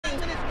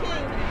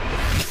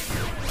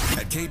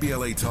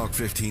KBLA Talk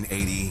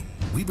 1580,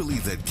 we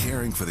believe that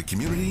caring for the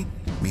community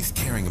means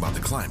caring about the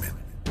climate.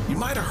 You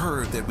might have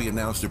heard that we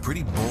announced a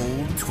pretty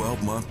bold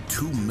 12-month,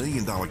 $2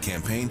 million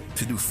campaign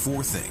to do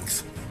 4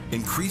 things.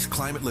 Increase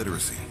climate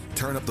literacy,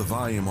 turn up the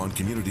volume on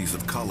communities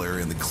of color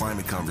in the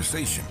climate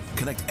conversation,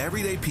 connect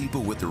everyday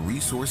people with the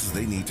resources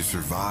they need to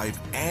survive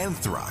and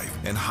thrive,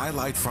 and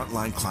highlight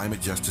frontline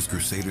climate justice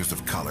crusaders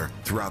of color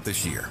throughout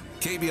this year.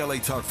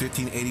 KBLA Talk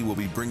 1580 will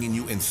be bringing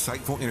you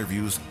insightful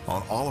interviews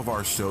on all of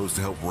our shows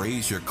to help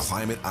raise your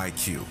climate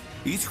IQ.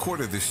 Each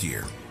quarter this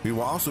year, we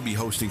will also be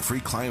hosting free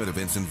climate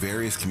events in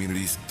various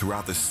communities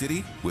throughout the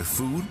city with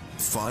food,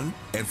 fun,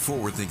 and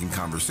forward-thinking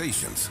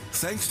conversations.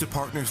 Thanks to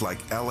partners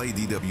like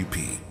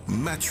LADWP,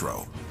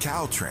 Metro,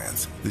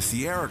 Caltrans, the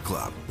Sierra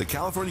Club, the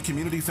California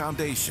Community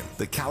Foundation,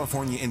 the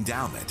California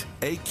Endowment,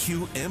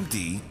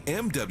 AQMD,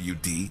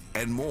 MWD,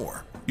 and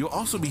more. You'll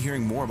also be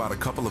hearing more about a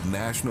couple of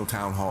national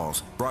town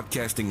halls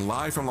broadcasting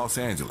live from Los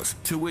Angeles,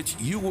 to which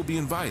you will be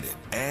invited.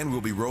 And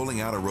we'll be rolling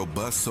out a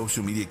robust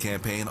social media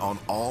campaign on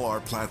all our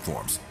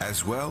platforms,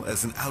 as well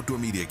as an outdoor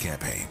media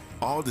campaign,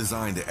 all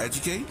designed to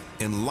educate,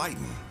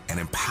 enlighten, and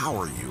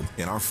empower you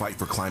in our fight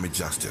for climate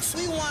justice.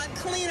 We want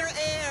cleaner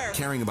air.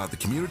 Caring about the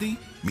community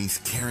means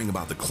caring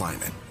about the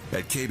climate.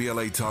 At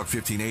KBLA Talk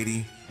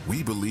 1580,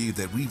 we believe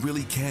that we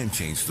really can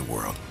change the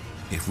world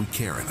if we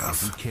care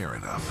enough. If we care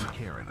enough. If we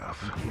care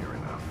enough. If we care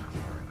enough. If we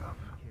care enough.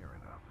 If we care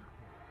enough.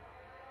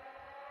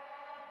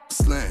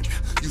 Slang,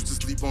 used to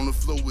sleep on the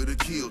floor with a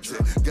kill check.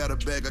 Got a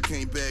bag I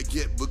can't bag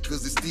yet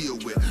because it's still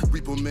wet.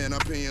 Reaper man, I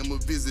pay him a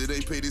visit,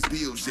 ain't paid his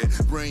bills yet.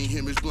 Brain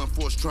hemorrhage, blunt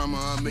force trauma,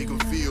 I make him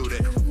feel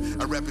that.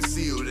 I rap and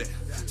seal that.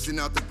 Send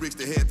out the bricks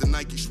that had the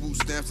Nike swoop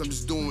stamps. I'm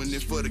just doing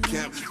it for the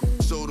camp.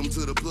 Showed him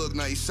to the plug,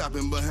 now he's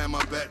shopping behind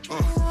my back.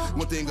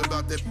 One thing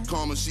about that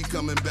karma, she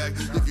coming back.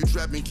 If you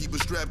trapping, keep a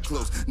strap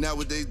close.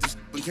 Nowadays this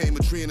became a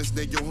trend and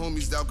snake your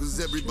homies out, cause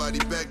everybody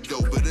back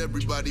though, but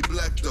everybody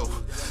black though.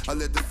 I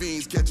let the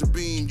fiends catch a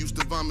beam, used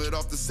to vomit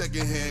off the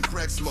secondhand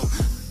crack smoke.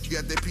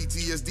 Got that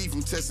PTSD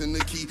from testing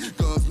the key.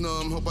 Guns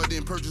numb, hope I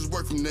didn't purchase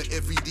work from the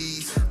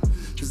FEDs.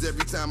 Cause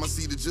every time I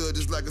see the judge,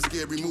 it's like a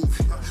scary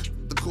movie.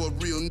 The court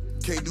real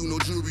can't do no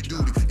jury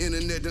duty.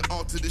 Internet done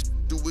alter this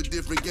to a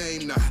different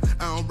game now.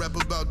 I don't rap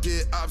about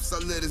dead ops, I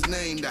let his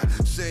name die.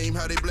 Shame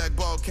how they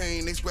blackball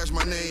Kane, they scratch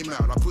my name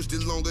out. I pushed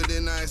it longer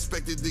than I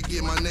expected to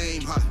get my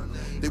name hot.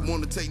 They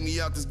wanna take me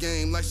out this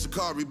game like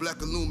Shikari.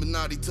 Black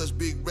Illuminati, touch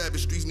big rabbit,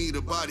 streets need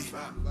a body.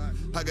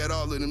 I got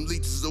all of them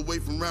leeches away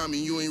from around me.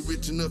 You ain't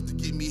rich enough to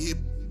get me hit.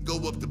 Go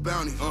up the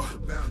bounty,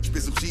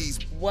 spit some cheese.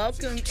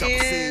 Welcome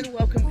in,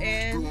 welcome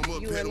in.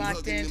 You are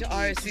locked in to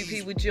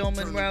RSVP with Jill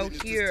Munroe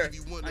here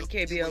on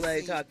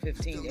KBLA Talk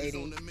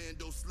 1580.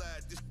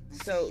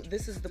 So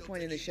this is the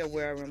point in the show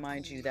where I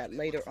remind you that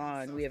later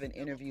on we have an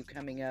interview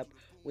coming up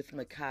with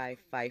Mekhi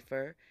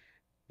Phifer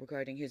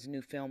regarding his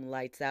new film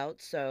Lights Out.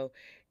 So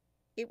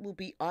it will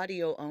be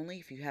audio only.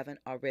 If you haven't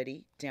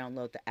already,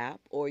 download the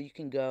app, or you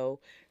can go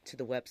to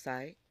the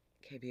website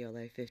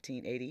KBLA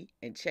 1580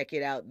 and check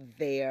it out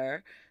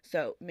there.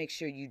 So make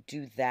sure you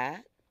do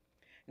that.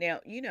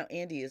 Now, you know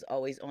Andy is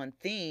always on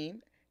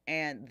theme,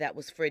 and that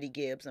was Freddie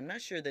Gibbs. I'm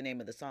not sure the name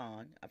of the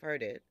song. I've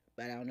heard it,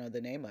 but I don't know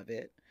the name of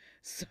it.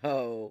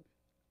 So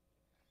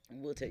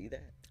we'll tell you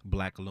that.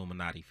 Black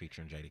Illuminati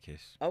featuring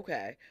Jadakiss.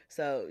 Okay.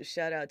 So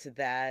shout out to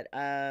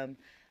that.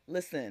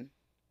 Listen,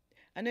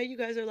 I know you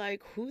guys are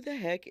like, who the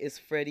heck is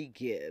Freddie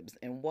Gibbs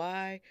and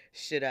why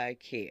should I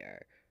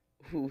care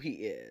who he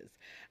is?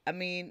 I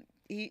mean,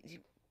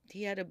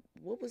 he had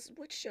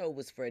what show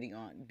was Freddie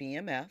on?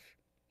 BMF.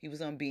 He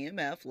was on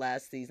BMF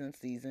last season,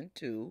 season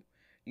 2,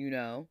 you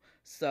know.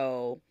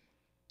 So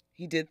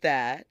he did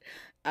that.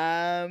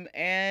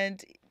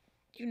 And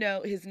you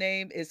know, his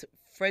name is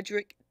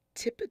Frederick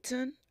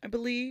Tippeton, I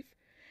believe.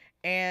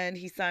 And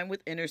he signed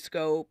with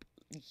Interscope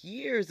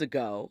years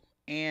ago.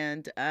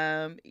 And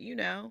you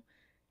know,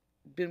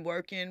 been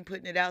working,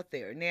 putting it out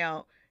there.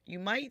 Now, you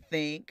might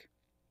think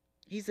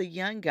he's a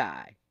young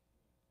guy,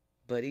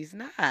 but he's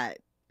not.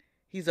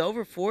 He's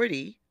over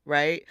 40,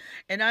 right?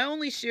 And I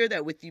only share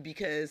that with you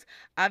because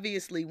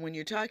obviously when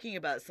you're talking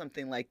about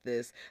something like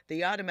this,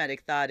 the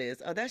automatic thought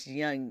is, oh, that's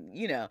young,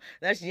 you know,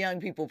 that's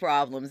young people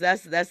problems.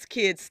 That's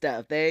kid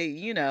stuff. They,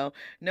 you know,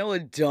 no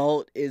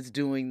adult is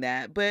doing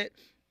that. But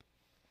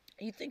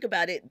you think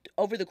about it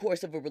over the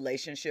course of a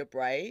relationship,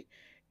 right?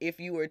 If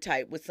you were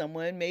tight with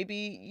someone,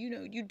 maybe, you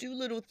know, you do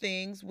little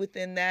things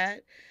within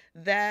that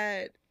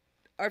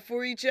are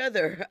for each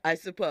other, I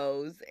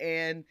suppose.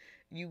 And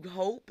you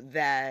hope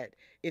that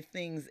if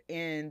things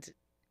end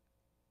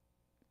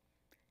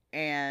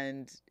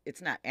and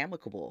it's not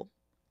amicable,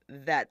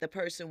 that the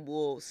person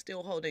will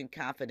still hold in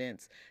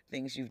confidence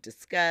things you've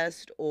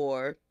discussed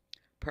or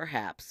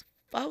perhaps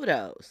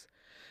photos.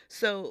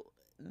 So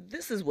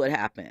this is what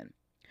happened.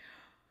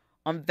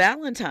 On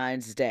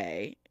Valentine's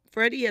Day,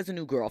 Freddie has a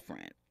new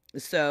girlfriend.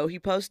 So he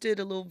posted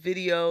a little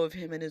video of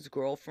him and his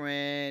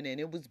girlfriend, and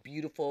it was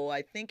beautiful.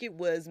 I think it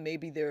was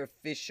maybe their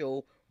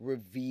official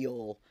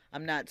reveal.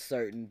 I'm not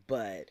certain,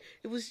 but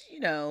it was, you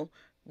know,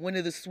 one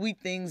of the sweet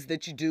things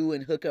that you do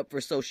and hook up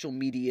for social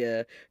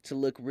media to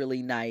look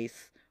really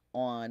nice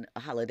on a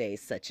holiday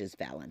such as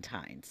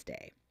Valentine's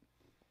Day.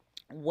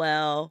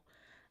 Well,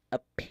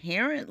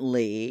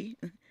 apparently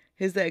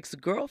his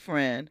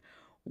ex-girlfriend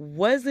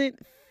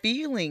wasn't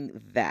feeling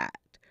that,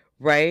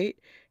 right?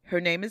 Her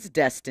name is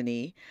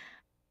Destiny.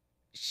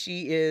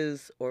 She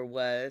is, or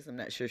was, I'm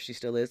not sure if she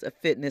still is, a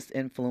fitness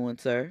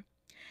influencer.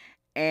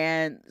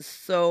 And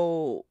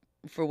so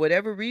for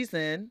whatever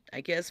reason,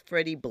 I guess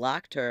Freddie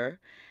blocked her,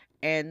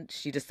 and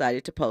she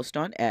decided to post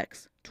on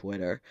X,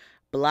 Twitter,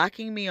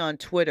 blocking me on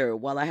Twitter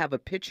while I have a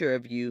picture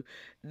of you.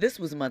 This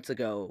was months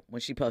ago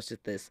when she posted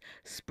this,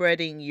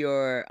 spreading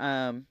your,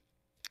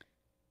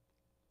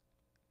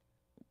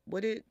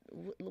 what did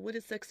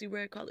Sexy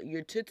Red call it?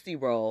 Your Tootsie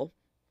Roll,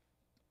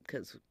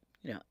 because,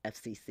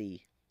 FCC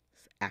is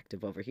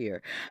active over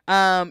here,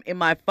 in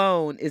my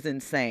phone is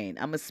insane.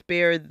 I'm going to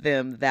spare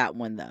them that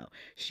one, though.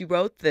 She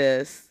wrote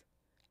this,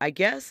 I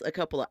guess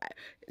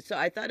so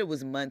I thought it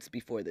was months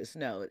before this.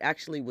 No, it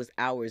actually was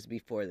hours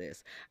before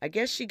this. I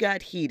guess she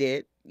got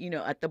heated,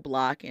 at the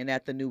block and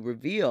at the new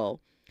reveal.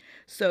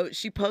 So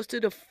she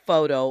posted a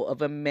photo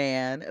of a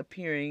man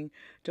appearing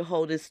to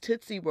hold his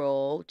Tootsie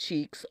Roll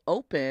cheeks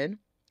open.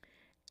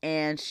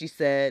 And she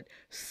said,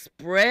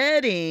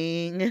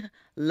 spreading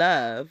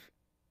love.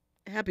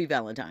 Happy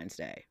Valentine's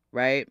Day,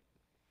 right?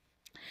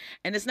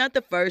 And it's not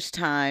the first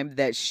time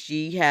that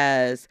she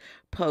has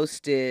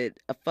posted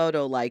a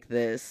photo like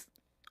this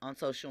on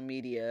social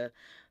media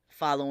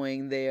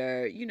following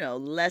their,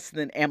 less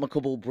than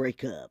amicable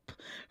breakup,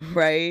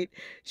 right?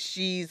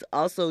 She's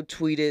also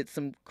tweeted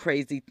some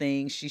crazy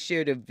things. She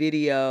shared a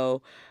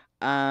video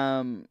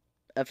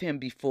of him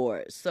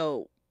before.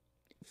 So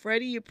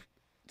Freddie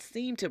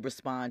seemed to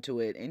respond to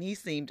it, and he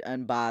seemed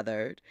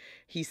unbothered.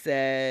 He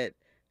said,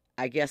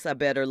 I guess I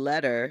better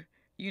let her,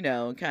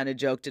 and kind of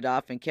joked it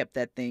off and kept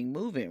that thing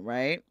moving,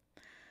 right?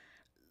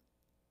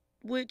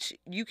 Which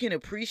you can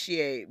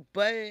appreciate,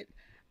 but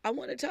I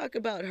want to talk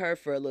about her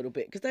for a little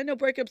bit, because I know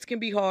breakups can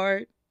be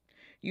hard.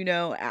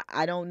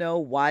 I don't know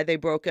why they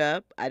broke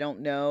up. I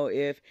don't know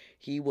if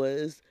he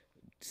was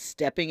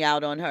stepping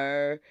out on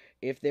her,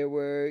 if there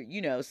were,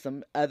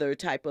 some other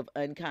type of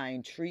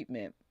unkind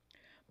treatment.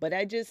 But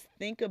I just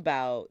think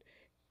about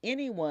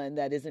anyone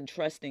that is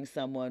entrusting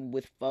someone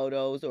with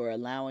photos or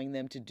allowing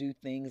them to do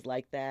things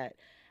like that.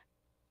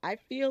 I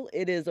feel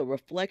it is a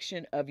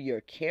reflection of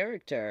your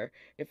character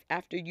if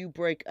after you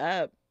break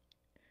up,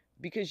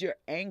 because you're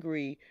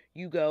angry,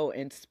 you go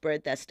and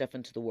spread that stuff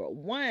into the world.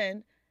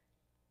 One,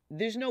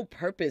 there's no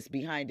purpose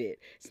behind it.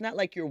 It's not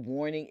like you're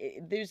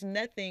warning. There's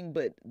nothing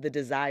but the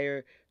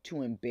desire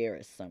to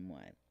embarrass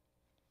someone.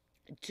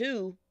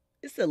 Two,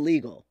 it's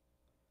illegal.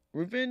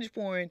 Revenge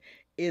porn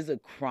is a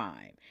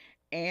crime.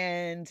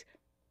 And,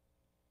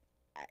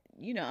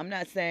 I'm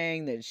not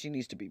saying that she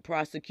needs to be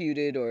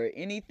prosecuted or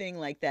anything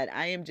like that.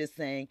 I am just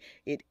saying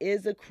it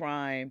is a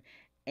crime.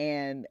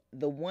 And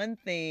the one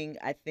thing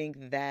I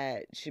think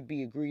that should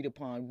be agreed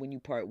upon when you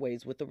part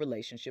ways with a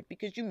relationship,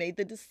 because you made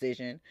the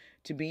decision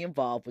to be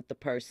involved with the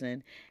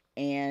person.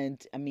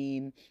 And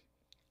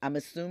I'm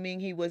assuming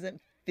he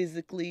wasn't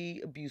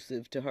physically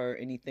abusive to her,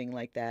 anything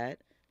like that.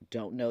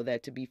 Don't know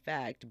that to be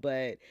fact,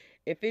 but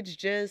if it's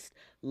just,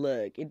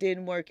 look, it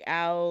didn't work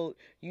out,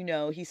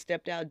 he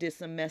stepped out, did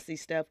some messy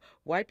stuff,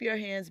 wipe your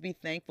hands, be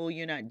thankful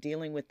you're not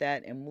dealing with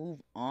that, and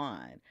move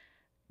on.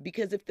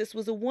 Because if this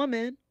was a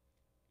woman,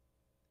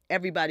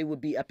 everybody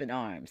would be up in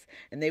arms,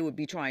 and they would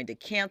be trying to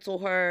cancel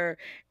her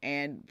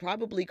and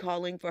probably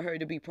calling for her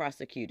to be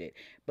prosecuted.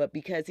 But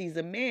because he's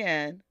a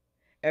man,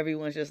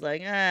 everyone's just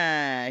like,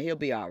 he'll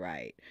be all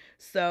right.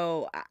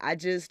 So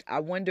I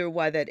wonder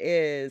why that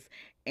is.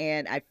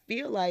 And I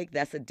feel like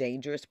that's a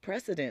dangerous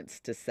precedence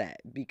to set,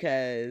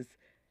 because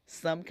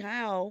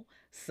somehow,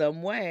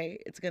 some way,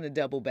 it's going to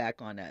double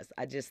back on us.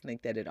 I just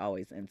think that it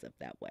always ends up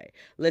that way.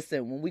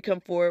 Listen, when we come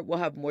forward, we'll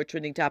have more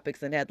trending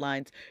topics and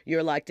headlines.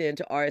 You're locked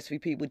into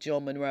RSVP with Jill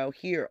Munroe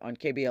here on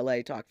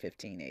KBLA Talk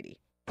 1580.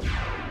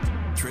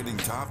 Trending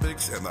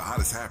topics and the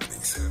hottest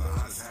happenings.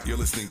 You're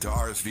listening to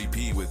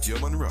RSVP with Jill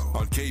Munroe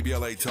on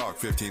KBLA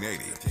Talk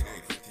 1580.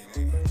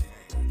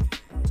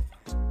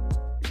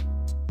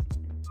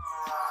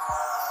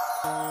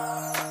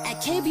 At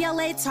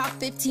KBLA Talk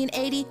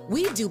 1580,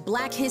 we do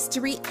Black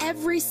history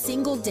every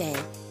single day.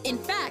 In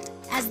fact,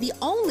 as the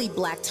only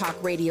Black talk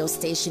radio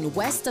station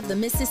west of the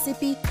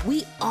Mississippi,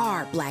 we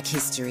are Black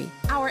history.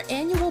 Our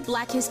annual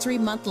Black History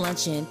Month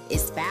luncheon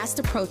is fast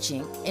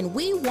approaching, and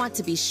we want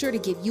to be sure to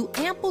give you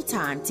ample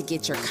time to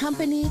get your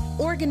company,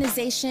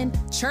 organization,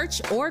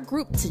 church, or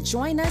group to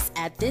join us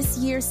at this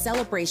year's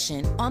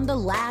celebration on the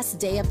last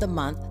day of the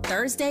month,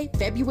 Thursday,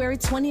 February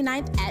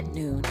 29th at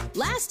noon.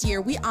 Last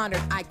year, we honored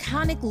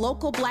iconic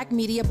local Black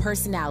media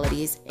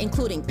personalities,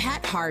 including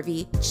Pat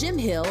Harvey, Jim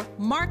Hill,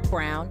 Mark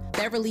Brown,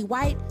 Beverly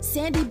White,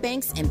 Sandy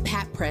Banks, and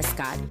Pat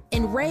Prescott,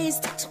 and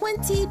raised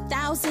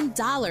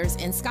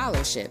 $20,000 in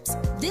scholarships.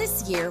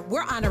 This year,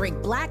 we're honoring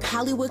Black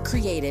Hollywood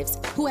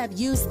creatives who have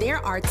used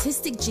their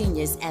artistic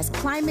genius as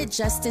climate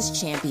justice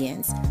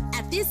champions.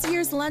 At this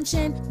year's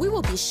luncheon, we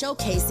will be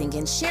showcasing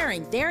and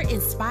sharing their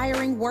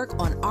inspiring work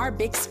on our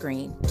big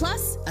screen.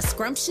 Plus, a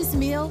scrumptious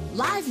meal,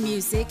 live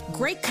music,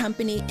 great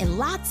company, and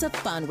lots of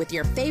fun with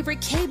your favorite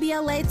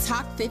KBLA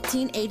Talk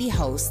 1580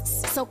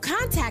 hosts. So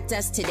contact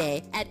us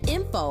today at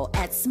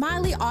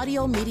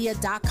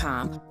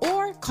info@smileyAudiomedia.com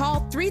or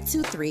call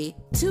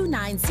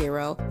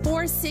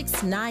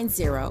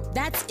 323-290-4690.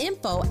 That's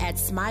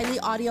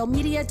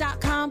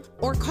info@smileyAudiomedia.com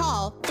or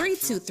call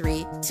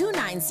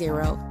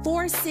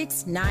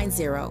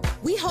 323-290-4690.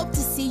 We hope to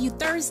see you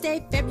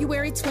Thursday,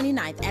 February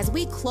 29th as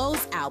we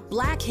close out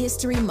Black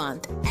History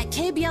Month. At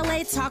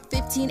KBLA Talk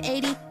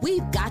 1580,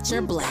 we've got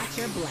your black.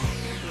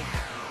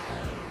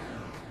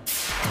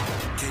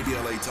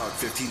 KBLA Talk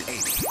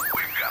 1580.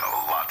 We've got a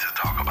lot to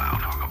talk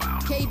about.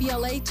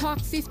 KBLA Talk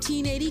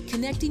 1580,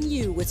 connecting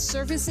you with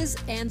services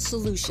and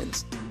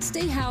solutions.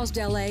 Stay Housed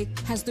LA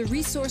has the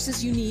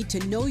resources you need to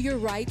know your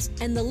rights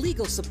and the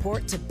legal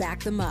support to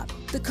back them up.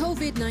 The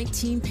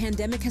COVID-19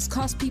 pandemic has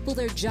cost people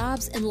their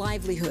jobs and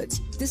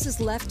livelihoods. This has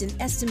left an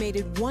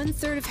estimated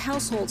 1/3 of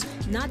households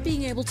not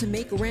being able to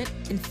make rent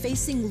and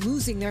facing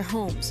losing their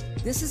homes.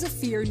 This is a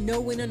fear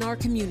no one in our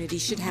community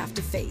should have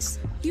to face.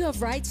 You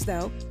have rights,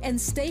 though, and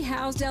Stay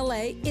Housed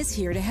LA is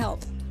here to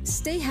help.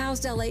 Stay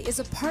Housed LA is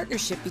a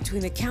partnership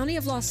between the County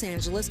of Los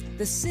Angeles,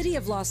 the City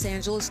of Los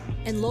Angeles,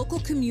 and local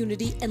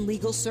community and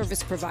legal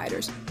service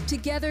providers.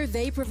 Together,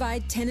 they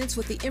provide tenants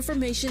with the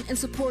information and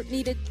support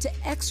needed to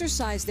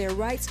exercise their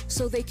rights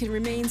so they can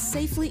remain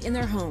safely in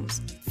their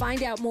homes.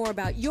 Find out more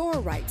about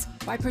your rights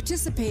by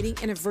participating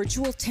in a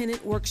virtual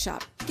tenant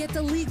workshop. Get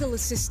the legal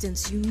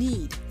assistance you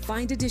need.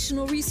 Find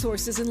additional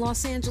resources in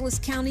Los Angeles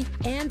County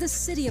and the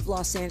City of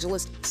Los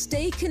Angeles.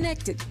 Stay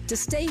connected to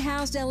Stay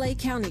Housed LA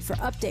County for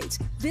updates.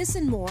 This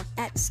and more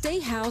at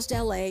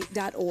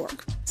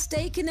stayhousedla.org.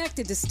 Stay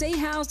connected to Stay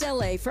Housed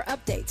LA for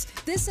updates.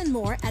 This and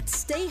more at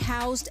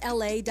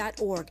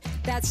stayhousedla.org.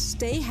 That's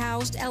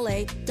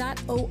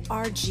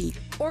stayhousedla.org.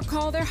 Or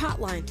call their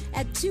hotline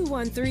at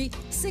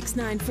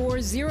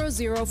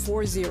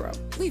 213-694-0040.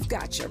 We've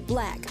got your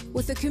black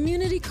with a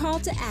community call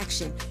to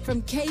action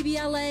from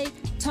KBLA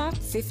Talk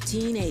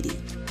 1580.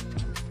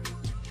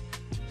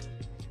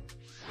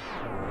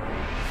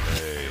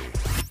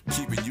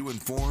 Keeping you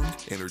informed,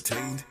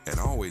 entertained, and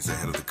always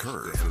ahead of the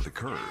curve.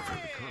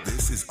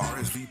 This is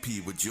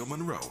RSVP with Jill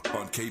Munroe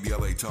on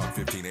KBLA Talk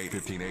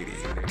 1580.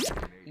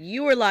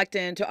 You are locked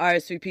into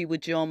RSVP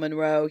with Jill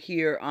Munroe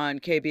here on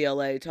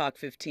KBLA Talk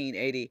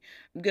 1580.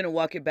 I'm going to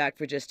walk it back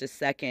for just a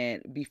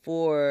second.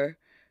 Before,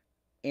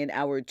 in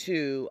hour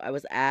 2, I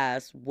was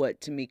asked what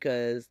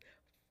Tamika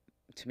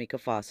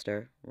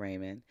Foster,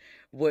 Raymond,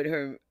 what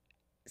her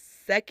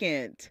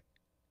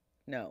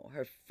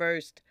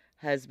first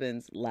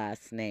husband's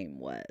last name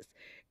was.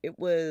 It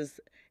was,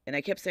 and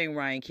I kept saying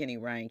Ryan Kinney.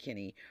 Ryan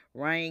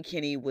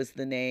Kinney was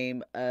the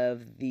name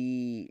of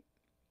the,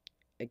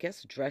 I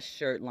guess, dress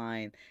shirt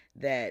line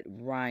that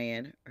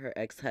Ryan, her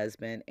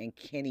ex-husband, and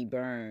Kenny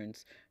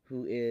Burns,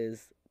 who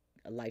is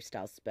a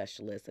lifestyle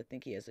specialist, I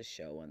think he has a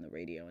show on the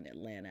radio in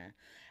Atlanta,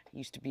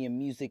 used to be a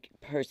music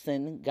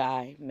person,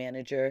 guy,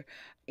 manager.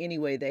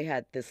 Anyway, they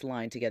had this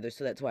line together,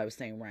 so that's why I was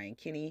saying Ryan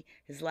Kinney.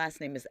 His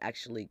last name is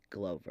actually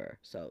Glover,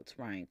 so it's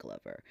Ryan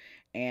Glover.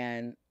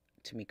 And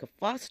Tamika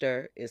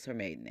Foster is her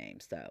maiden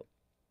name, so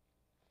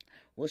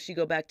will she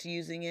go back to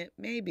using it?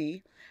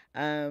 Maybe.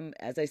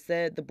 As I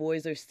said, the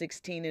boys are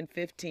 16 and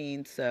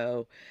 15,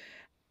 so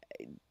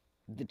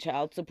the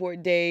child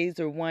support days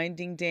are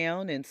winding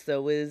down, and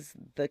so is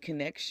the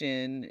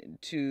connection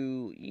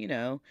to,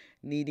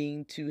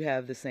 needing to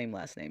have the same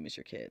last name as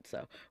your kid.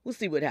 So we'll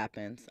see what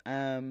happens.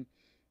 I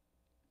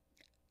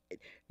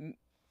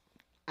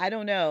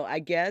don't know. I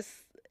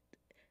guess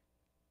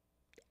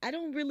I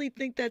don't really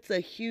think that's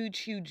a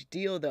huge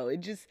deal, though.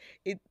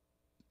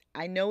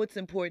 I know it's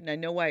important. I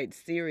know why it's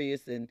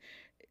serious,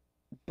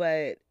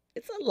 but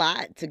it's a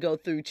lot to go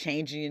through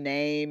changing your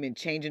name and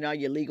changing all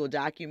your legal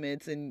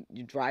documents and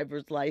your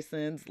driver's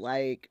license.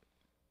 Like,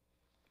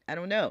 I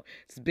don't know.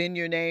 It's been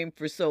your name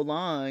for so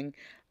long.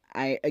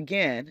 I,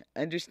 again,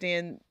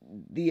 understand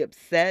the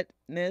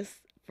upsetness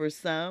for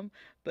some,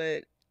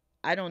 but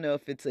I don't know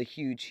if it's a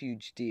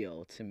huge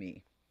deal to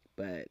me.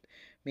 But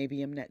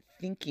maybe I'm not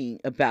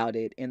thinking about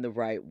it in the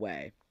right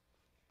way.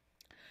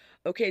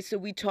 Okay, so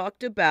we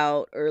talked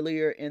about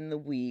earlier in the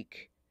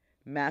week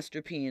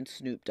Master P and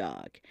Snoop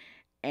Dogg,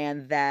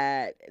 and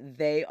that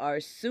they are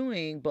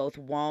suing both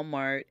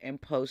Walmart and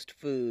Post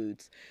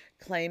Foods,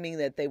 claiming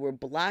that they were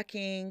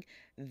blocking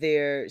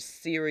their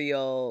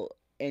cereal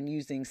and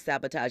using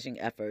sabotaging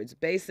efforts,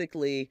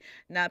 basically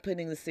not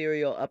putting the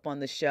cereal up on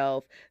the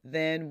shelf.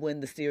 Then when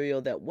the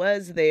cereal that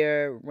was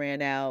there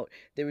ran out,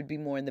 there would be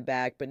more in the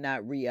back, but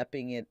not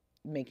re-upping it,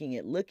 making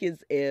it look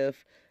as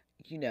if,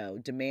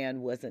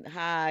 demand wasn't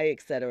high,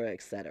 et cetera.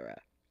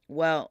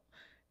 Well,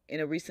 in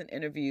a recent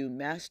interview,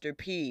 Master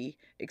P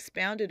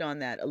expounded on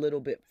that a little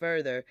bit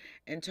further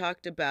and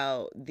talked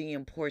about the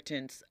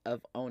importance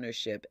of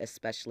ownership,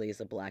 especially as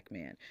a black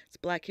man. It's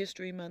Black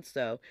History Month,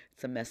 so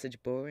it's a message,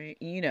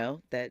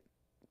 that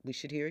we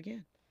should hear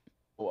again.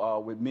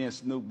 With me and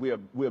Snoop,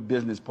 we're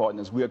business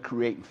partners. We're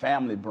creating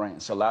family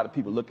brands. So a lot of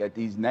people look at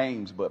these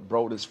names, but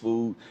Broder's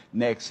Food,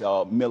 next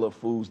Miller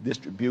Foods,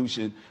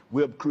 Distribution.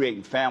 We're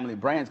creating family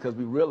brands because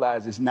we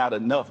realize it's not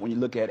enough when you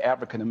look at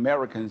African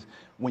Americans,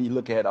 when you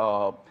look at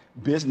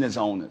business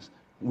owners.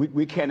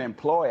 We can't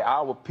employ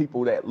our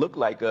people that look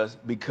like us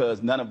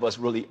because none of us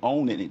really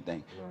own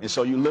anything. And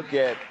so you look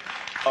at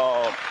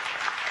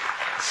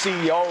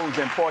CEOs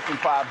in Fortune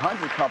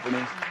 500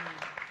 companies,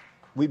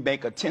 we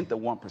make 1/10 of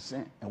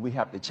 1%, and we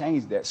have to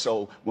change that.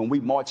 So when we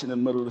march in the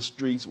middle of the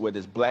streets, whether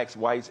it's blacks,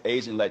 whites,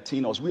 Asian,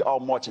 Latinos, we all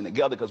marching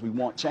together because we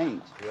want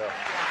change.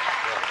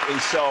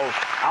 And so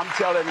I'm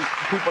telling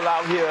people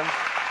out here,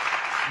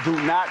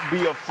 do not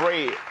be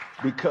afraid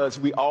because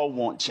we all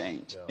want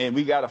change. And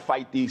we got to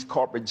fight these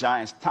corporate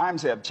giants.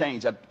 Times have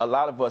changed. A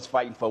lot of us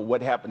fighting for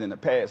what happened in the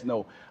past.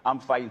 No, I'm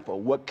fighting for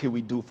what can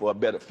we do for a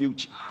better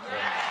future.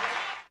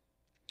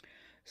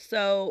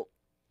 So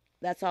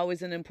that's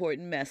always an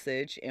important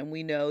message, and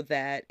we know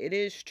that it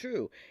is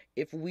true.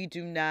 If we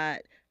do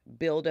not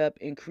build up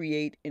and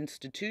create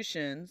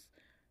institutions,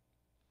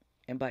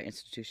 and by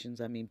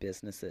institutions I mean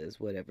businesses,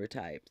 whatever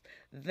types,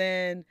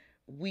 then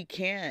we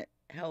can't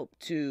help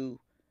to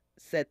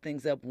set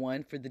things up,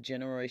 one, for the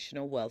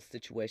generational wealth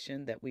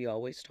situation that we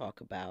always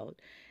talk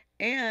about,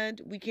 and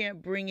we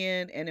can't bring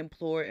in and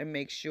implore and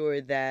make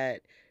sure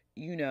that,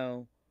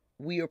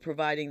 we are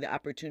providing the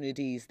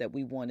opportunities that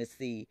we want to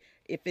see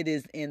if it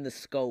is in the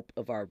scope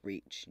of our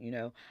reach.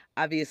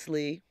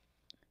 Obviously,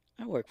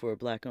 I work for a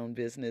Black-owned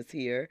business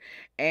here,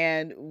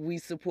 and we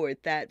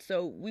support that.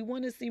 So we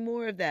want to see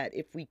more of that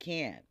if we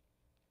can.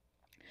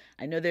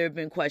 I know there have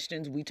been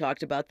questions. We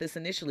talked about this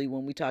initially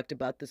when we talked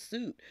about the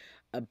suit,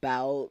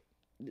 about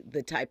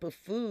the type of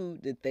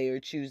food that they are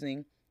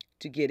choosing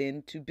to get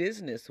into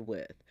business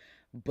with.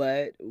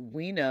 But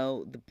we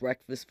know the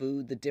breakfast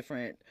food, the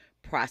different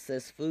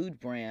processed food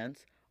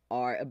brands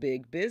are a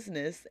big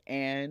business,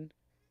 and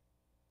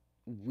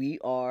we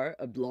are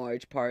a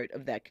large part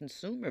of that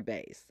consumer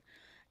base.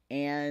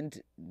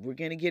 And we're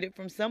going to get it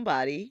from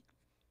somebody.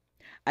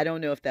 I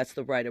don't know if that's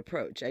the right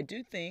approach. I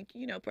do think,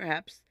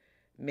 perhaps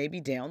maybe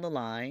down the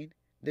line,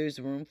 there's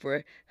room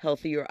for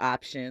healthier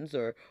options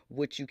or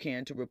what you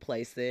can to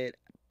replace it.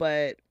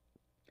 But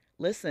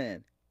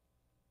listen,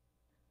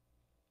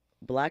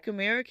 Black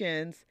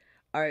Americans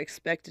are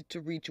expected to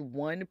reach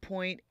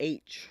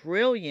 1.8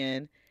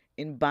 trillion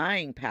in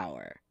buying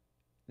power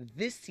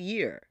this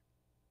year.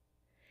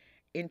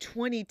 In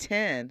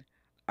 2010,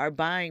 our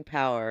buying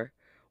power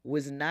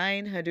was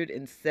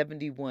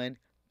 971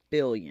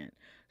 billion.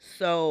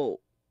 So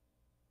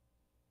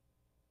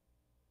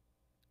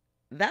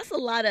that's a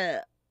lot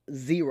of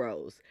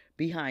zeros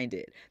behind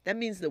it. That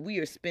means that we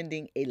are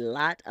spending a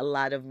lot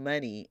of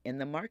money in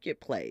the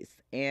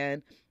marketplace.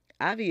 And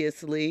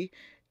obviously,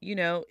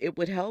 it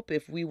would help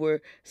if we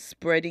were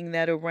spreading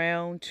that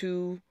around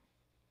to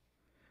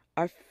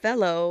our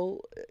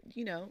fellow,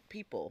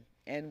 people,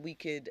 and we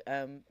could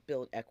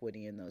build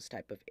equity in those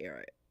type of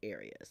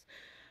areas.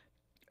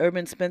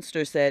 Urban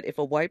Spinster said, if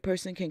a white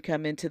person can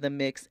come into the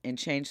mix and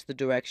change the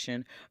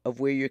direction of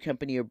where your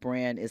company or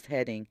brand is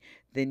heading,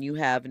 then you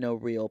have no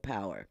real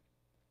power.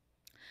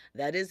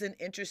 That is an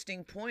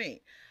interesting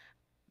point.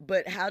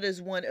 But how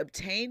does one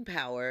obtain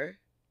power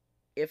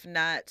if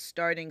not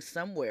starting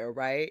somewhere,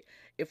 right?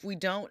 If we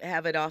don't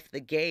have it off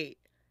the gate,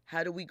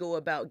 how do we go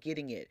about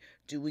getting it?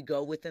 Do we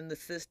go within the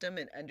system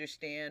and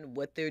understand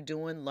what they're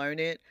doing, learn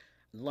it,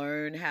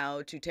 learn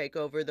how to take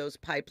over those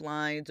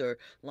pipelines or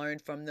learn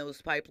from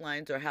those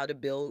pipelines or how to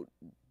build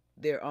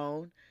their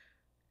own?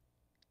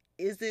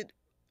 Is it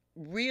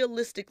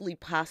realistically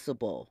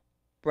possible,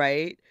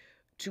 right,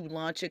 to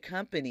launch a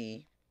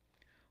company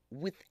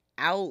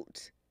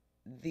without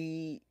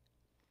the,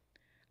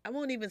 I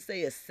won't even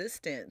say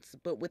assistance,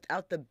 but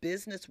without the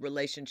business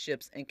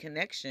relationships and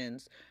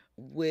connections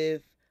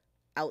with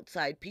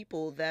outside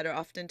people that are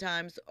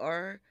oftentimes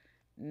are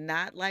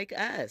not like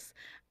us?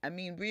 I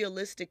mean,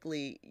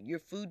 realistically, your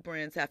food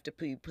brands have to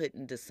be put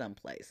into some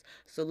place.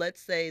 So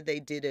let's say they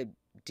did a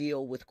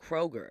deal with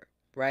Kroger,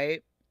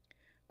 right?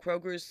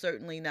 Kroger is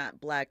certainly not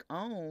Black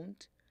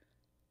owned,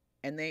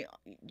 and they,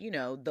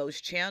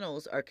 those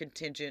channels are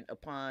contingent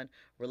upon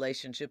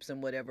relationships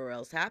and whatever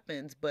else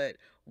happens. But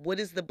what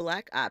is the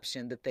Black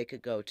option that they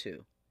could go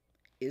to?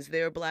 Is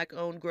there a Black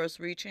owned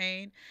grocery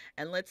chain?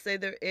 And let's say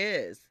there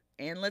is,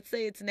 and let's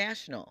say it's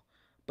national,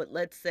 but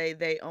let's say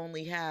they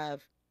only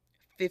have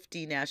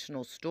 50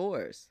 national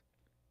stores.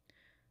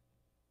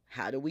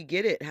 How do we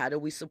get it? How do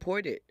we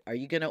support it? Are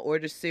you going to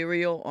order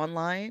cereal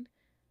online?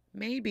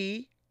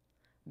 Maybe,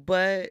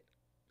 but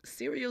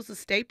cereal's a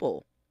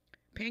staple.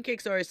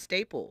 Pancakes are a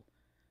staple.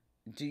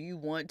 Do you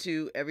want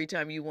to, every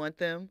time you want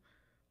them,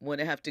 want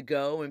to have to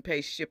go and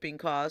pay shipping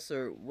costs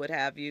or what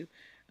have you?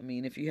 I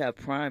mean, if you have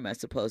Prime, I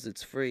suppose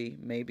it's free,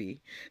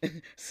 maybe,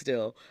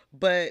 still.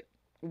 But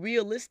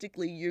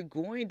realistically, you're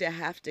going to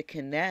have to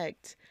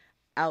connect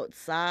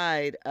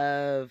outside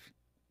of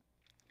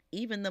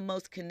even the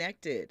most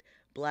connected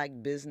Black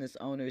business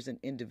owners and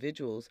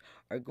individuals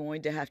are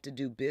going to have to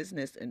do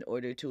business in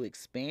order to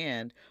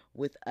expand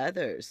with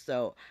others.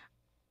 So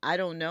I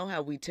don't know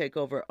how we take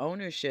over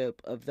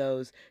ownership of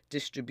those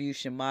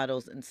distribution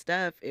models and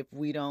stuff if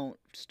we don't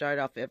start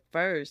off at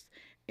first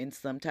in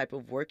some type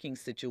of working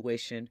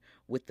situation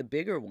with the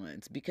bigger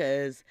ones,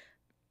 because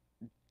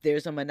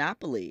there's a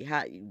monopoly.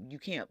 How you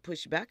can't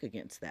push back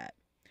against that.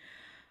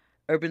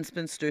 Urban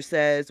Spinster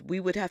says, we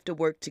would have to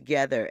work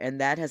together, and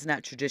that has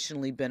not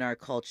traditionally been our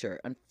culture,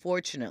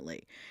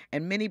 unfortunately.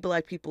 And many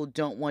Black people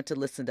don't want to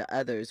listen to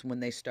others when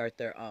they start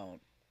their own.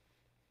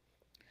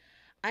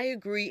 I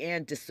agree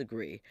and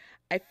disagree.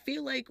 I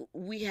feel like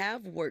we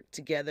have worked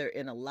together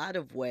in a lot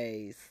of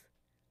ways,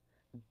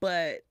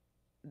 but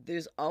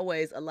there's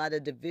always a lot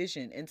of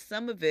division. And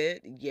some of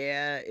it,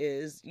 yeah,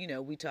 is,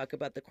 we talk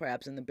about the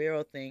crabs in the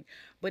barrel thing.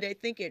 But I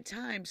think at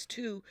times,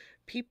 too,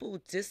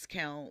 people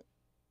discount,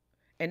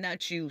 and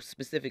not you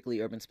specifically,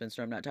 Urban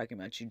Spencer, I'm not talking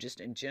about you, just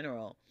in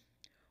general,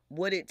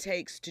 what it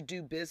takes to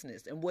do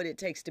business and what it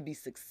takes to be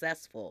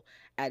successful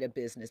at a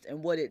business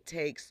and what it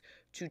takes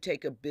to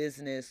take a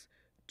business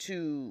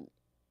to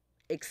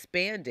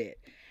expand it.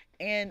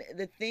 And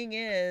the thing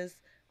is,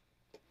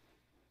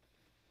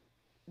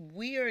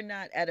 we are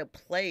not at a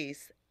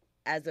place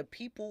as a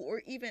people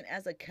or even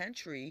as a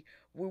country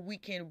where we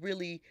can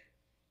really,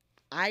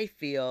 I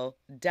feel,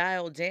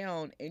 dial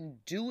down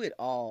and do it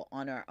all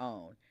on our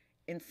own.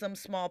 In some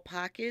small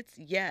pockets,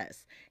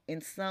 yes.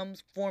 In some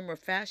form or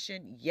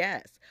fashion,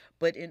 yes.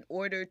 But in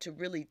order to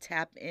really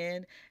tap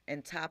in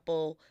and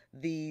topple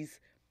these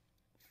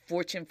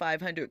Fortune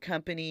 500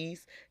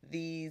 companies,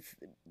 these,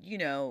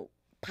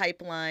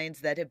 pipelines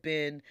that have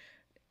been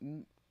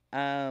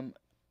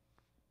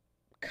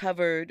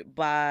covered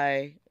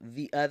by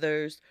the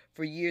others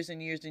for years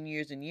and years and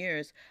years and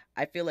years,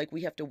 I feel like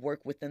we have to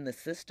work within the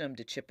system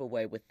to chip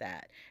away with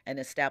that and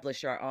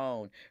establish our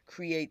own,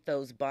 create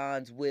those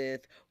bonds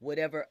with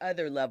whatever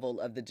other level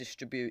of the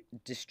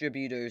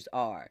distributors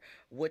are.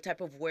 What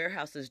type of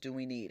warehouses do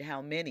we need?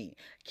 How many?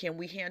 Can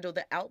we handle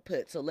the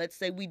output? So let's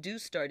say we do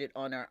start it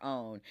on our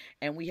own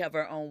and we have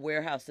our own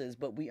warehouses,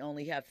 but we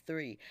only have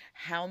 3.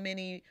 How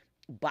many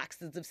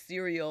boxes of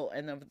cereal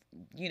and of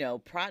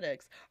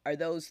products are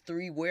those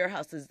 3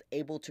 warehouses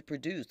able to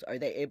produce? Are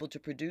they able to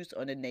produce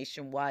on a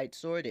nationwide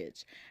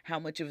shortage? How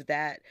much of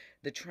that,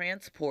 the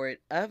transport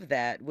of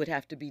that, would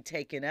have to be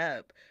taken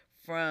up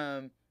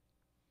from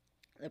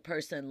the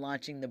person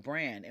launching the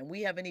brand? And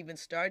we haven't even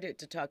started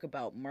to talk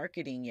about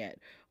marketing yet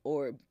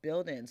or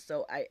building.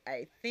 So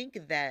I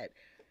think that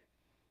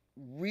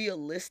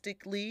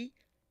realistically,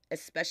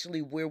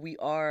 especially where we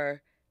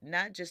are,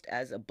 not just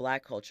as a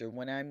Black culture,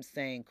 when I'm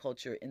saying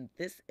culture in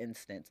this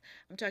instance,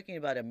 I'm talking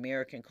about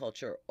American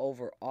culture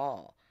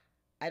overall.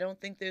 I don't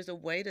think there's a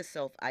way to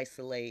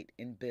self-isolate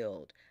and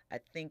build. I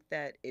think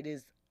that it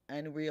is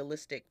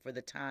unrealistic for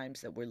the times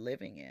that we're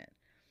living in.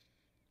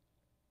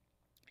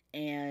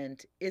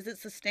 And is it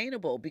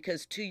sustainable?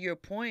 Because to your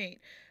point,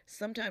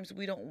 sometimes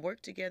we don't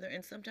work together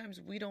and sometimes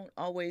we don't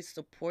always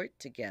support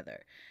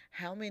together.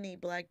 How many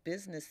Black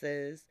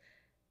businesses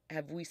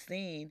have we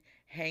seen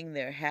hang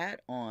their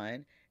hat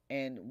on?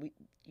 And we,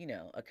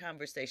 a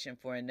conversation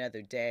for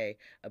another day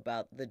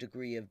about the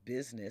degree of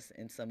business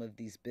in some of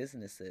these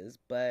businesses,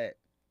 but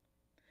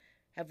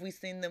have we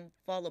seen them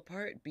fall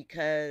apart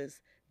because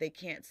they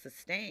can't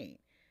sustain?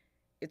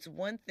 It's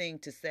one thing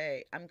to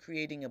say, I'm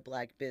creating a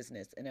Black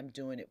business and I'm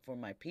doing it for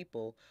my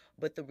people,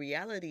 but the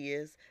reality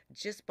is,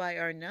 just by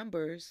our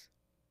numbers,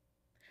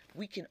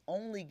 we can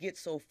only get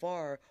so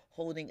far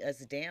holding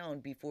us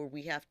down before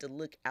we have to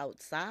look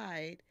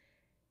outside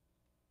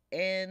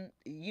and,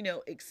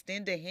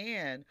 extend a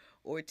hand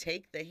or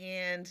take the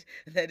hand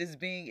that is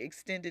being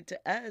extended to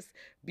us,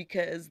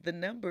 because the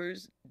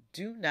numbers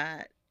do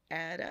not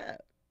add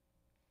up.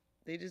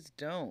 They just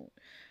don't.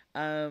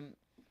 I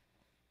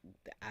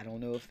don't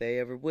know if they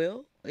ever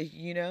will.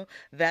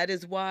 That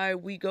is why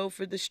we go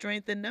for the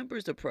strength in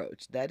numbers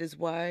approach. That is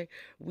why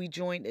we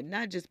join,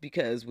 not just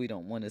because we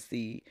don't want to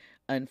see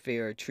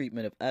unfair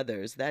treatment of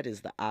others. That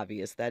is the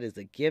obvious. That is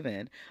a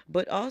given.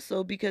 But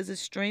also because it's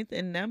strength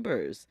in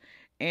numbers.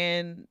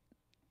 And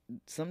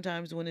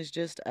sometimes when it's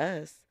just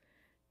us,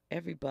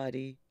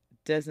 everybody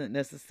doesn't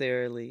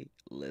necessarily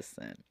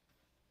listen.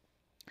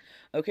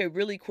 Okay,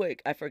 really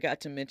quick, I forgot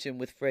to mention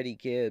with Freddie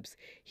Gibbs,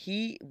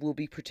 he will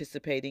be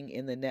participating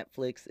in the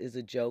Netflix Is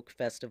a Joke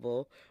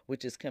Festival,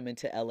 which is coming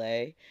to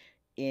LA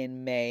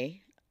in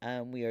May.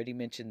 We already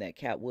mentioned that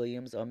Cat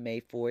Williams on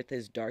May 4th,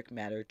 his Dark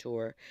Matter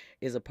tour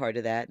is a part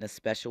of that, and a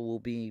special will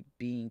be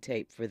being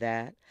taped for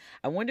that.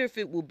 I wonder if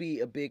it will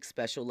be a big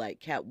special like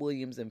Cat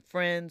Williams and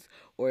Friends,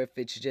 or if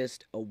it's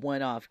just a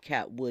one-off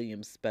Cat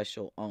Williams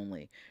special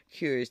only.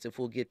 Curious if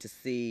we'll get to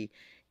see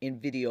in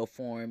video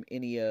form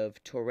any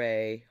of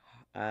Torre,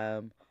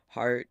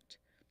 Hart,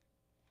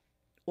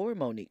 or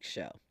Monique's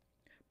show.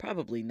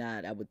 Probably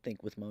not, I would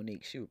think, with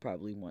Monique. She would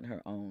probably want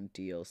her own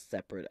deal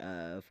separate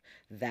of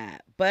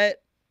that.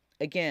 But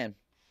again,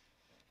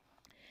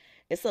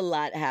 it's a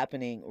lot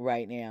happening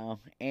right now.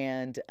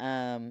 And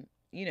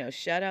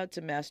shout out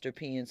to Master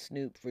P and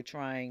Snoop for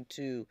trying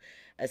to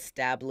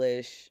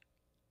establish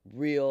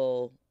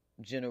real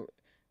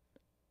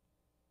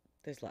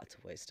there's lots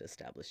of ways to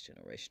establish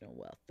generational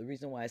wealth. The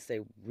reason why I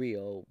say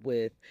real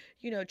with,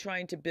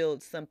 trying to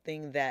build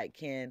something that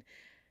can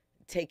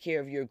take care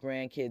of your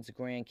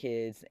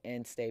grandkids,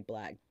 and stay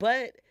black.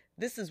 But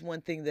this is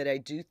one thing that I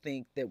do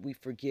think that we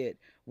forget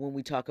when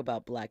we talk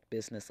about black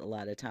business a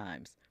lot of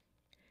times.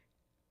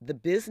 The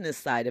business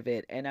side of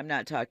it, and I'm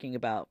not talking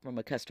about from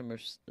a customer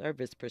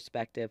service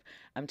perspective,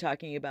 I'm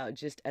talking about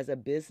just as a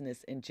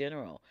business in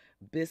general.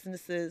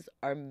 Businesses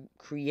are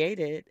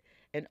created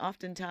and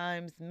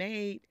oftentimes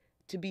made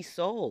to be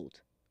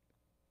sold.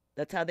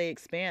 That's how they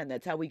expand.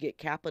 That's how we get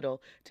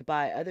capital to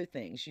buy other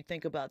things. You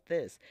think about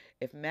this.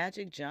 If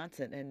Magic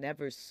Johnson had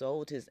never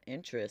sold his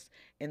interest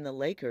in the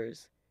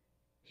Lakers,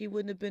 he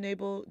wouldn't have been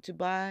able to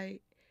buy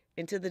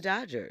into the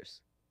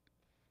Dodgers.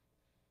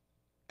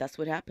 That's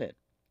what happened.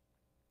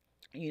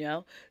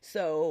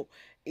 So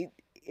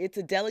it's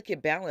a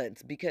delicate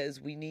balance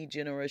because we need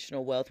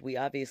generational wealth. We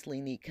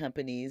obviously need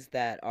companies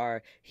that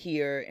are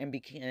here and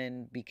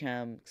can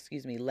become,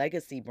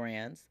 legacy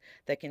brands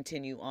that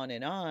continue on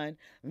and on.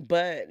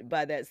 But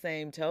by that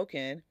same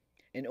token,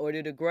 in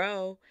order to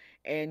grow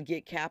and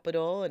get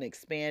capital and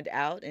expand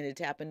out and to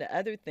tap into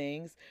other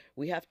things,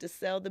 we have to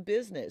sell the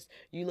business.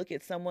 You look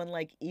at someone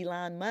like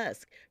Elon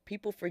Musk.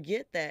 People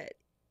forget that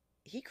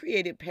he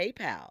created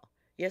PayPal.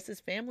 Yes, his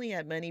family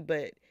had money,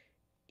 but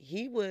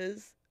he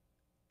was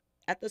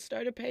at the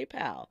start of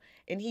PayPal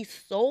and he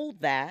sold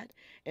that.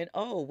 And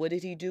what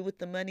did he do with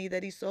the money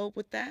that he sold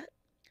with that?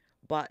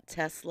 Bought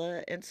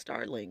Tesla and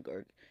Starlink,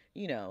 or,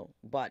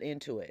 bought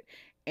into it.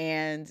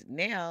 And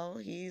now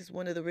he's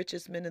one of the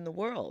richest men in the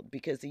world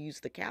because he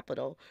used the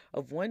capital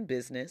of one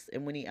business.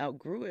 And when he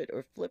outgrew it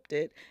or flipped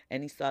it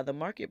and he saw the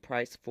market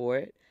price for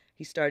it,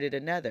 he started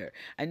another.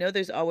 I know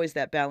there's always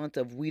that balance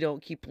of we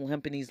don't keep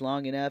companies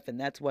long enough and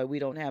that's why we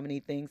don't have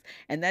any things.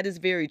 And that is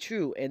very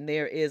true. And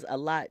there is a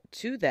lot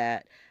to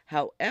that.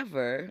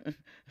 However,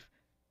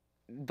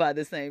 by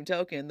the same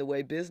token, the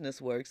way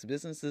business works,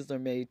 businesses are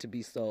made to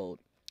be sold.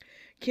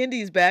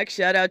 Kendi's back.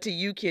 Shout out to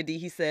you, Kendi.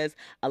 He says,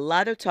 a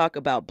lot of talk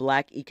about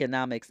black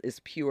economics is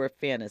pure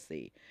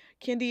fantasy.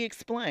 Kendi,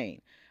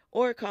 explain.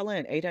 Or call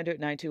in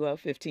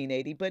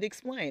 800-920-1580, but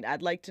explain.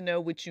 I'd like to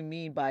know what you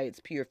mean by it's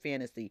pure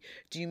fantasy.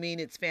 Do you mean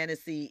it's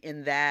fantasy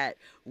in that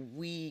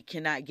we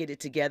cannot get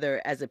it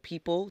together as a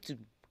people to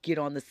get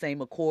on the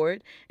same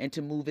accord and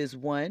to move as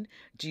one?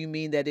 Do you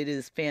mean that it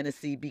is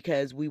fantasy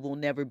because we will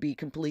never be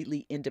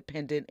completely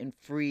independent and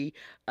free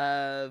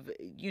of,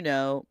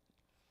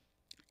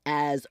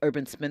 as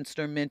Urban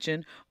Spinster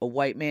mentioned, a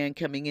white man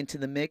coming into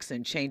the mix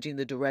and changing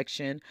the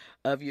direction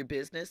of your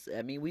business?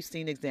 I mean, we've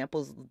seen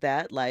examples of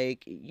that,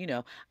 like,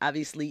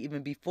 obviously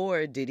even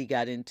before Diddy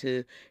got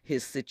into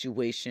his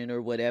situation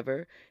or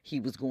whatever, he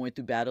was going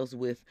through battles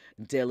with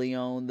De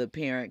Leon, the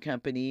parent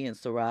company, and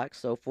Ciroc,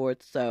 so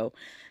forth. So,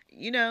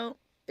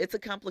 it's a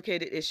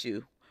complicated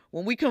issue.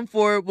 When we come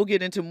forward, we'll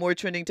get into more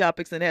trending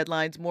topics and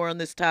headlines. More on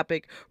this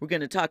topic. We're going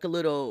to talk a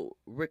little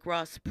Rick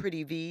Ross,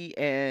 Pretty V,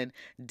 and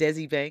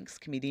Desi Banks,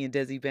 comedian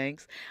Desi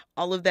Banks.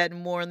 All of that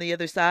and more on the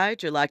other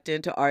side. You're locked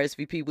into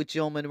RSVP with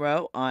Jill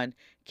Munroe on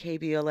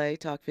KBLA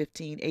Talk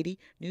 1580.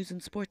 News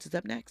and sports is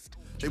up next.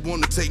 They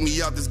want to take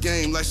me out this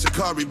game like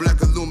Shikari,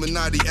 Black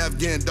Illuminati,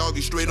 Afghan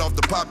doggy, straight off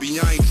the poppy.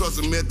 I ain't trust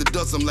him at the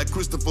dust, I'm like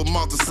Christopher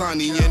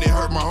Maltasani. And it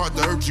hurt my heart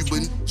to hurt you,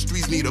 but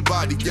streets need a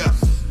body, yeah.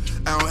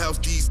 I don't have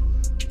these.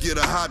 Get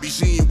a hobby,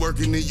 she ain't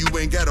working and you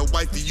ain't got a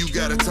wifey, you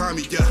got a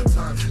Tommy, yeah.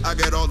 I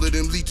got all of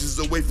them leeches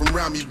away from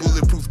around me,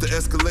 bulletproof to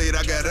Escalade,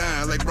 I got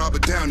iron like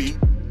Robert Downey,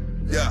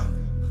 yeah.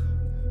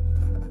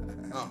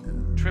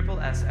 Triple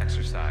S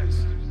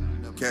exercise.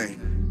 Okay.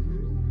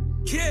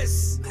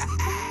 Kiss!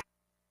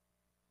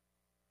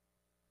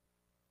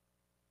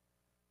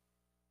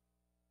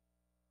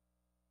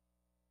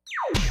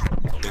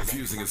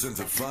 Infusing a sense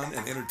of fun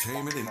and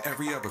entertainment in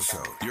every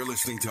episode. You're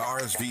listening to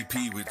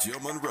RSVP with Jill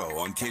Munroe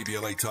on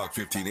KBLA Talk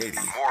 1580.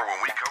 More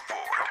when we come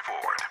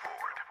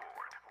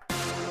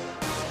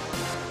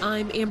forward.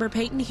 I'm Amber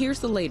Payton. Here's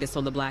the latest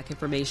on the Black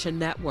Information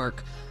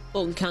Network.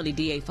 Fulton County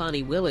DA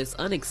Fani Willis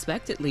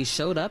unexpectedly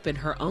showed up in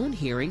her own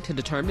hearing to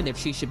determine if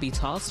she should be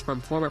tossed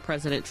from former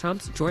President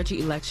Trump's Georgia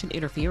election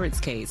interference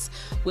case.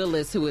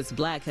 Willis, who is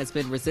black, has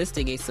been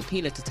resisting a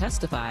subpoena to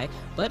testify,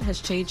 but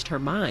has changed her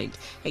mind.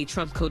 A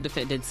Trump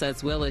co-defendant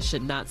says Willis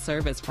should not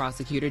serve as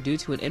prosecutor due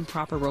to an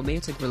improper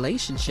romantic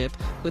relationship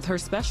with her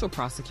special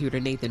prosecutor,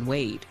 Nathan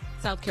Wade.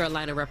 South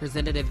Carolina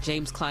Representative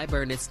James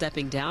Clyburn is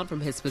stepping down from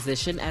his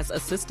position as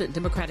Assistant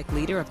Democratic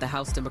Leader of the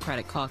House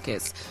Democratic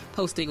Caucus.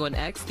 Posting on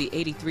X, the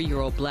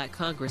 83-year-old black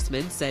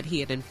congressman said he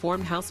had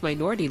informed House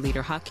Minority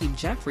Leader Hakeem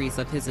Jeffries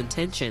of his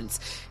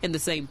intentions. In the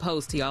same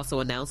post, he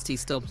also announced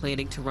he's still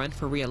planning to run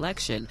for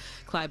re-election.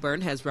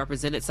 Clyburn has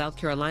represented South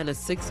Carolina's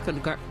 6th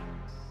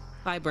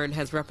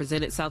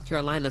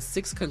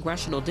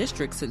congressional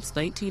district since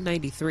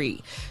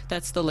 1993.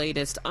 That's the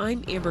latest.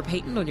 I'm Amber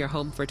Payton on your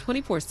home for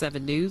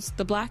 24/7 News,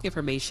 the Black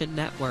Information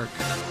Network.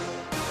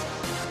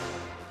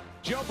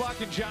 Joe Buck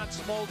and John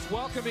Smoltz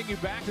welcoming you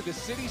back to the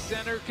City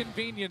Center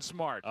Convenience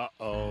Mart.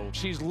 Uh-oh.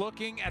 She's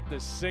looking at the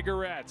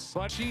cigarettes,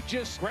 but she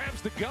just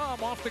grabs the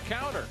gum off the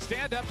counter.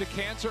 Stand Up to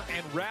Cancer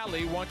and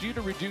Rally want you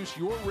to reduce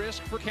your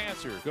risk for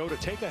cancer. Go to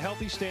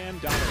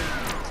takeahealthystand.org.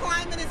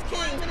 Climate is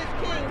king.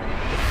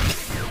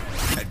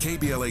 At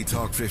KBLA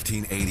Talk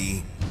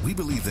 1580, we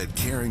believe that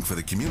caring for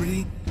the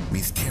community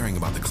means caring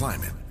about the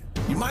climate.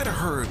 You might have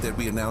heard that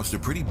we announced a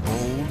pretty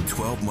bold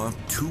 12-month,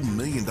 $2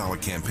 million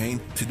campaign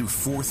to do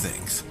 4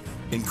 things.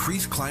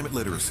 Increase climate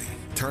literacy,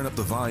 turn up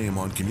the volume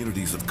on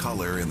communities of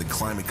color in the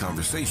climate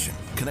conversation,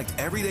 connect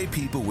everyday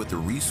people with the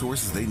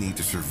resources they need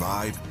to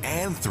survive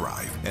and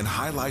thrive, and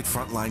highlight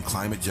frontline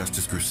climate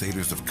justice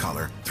crusaders of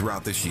color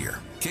throughout this year.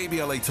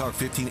 KBLA Talk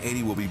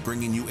 1580 will be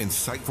bringing you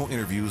insightful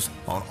interviews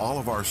on all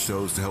of our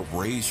shows to help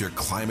raise your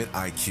climate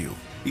IQ.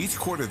 Each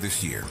quarter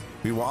this year,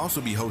 we will also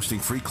be hosting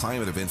free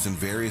climate events in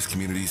various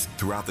communities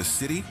throughout the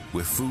city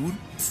with food,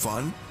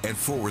 fun, and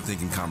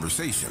forward-thinking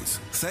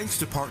conversations. Thanks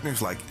to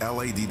partners like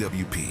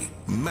LADWP,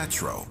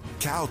 Metro,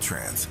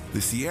 Caltrans,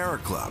 the Sierra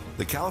Club,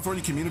 the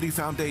California Community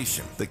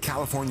Foundation, the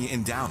California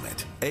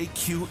Endowment,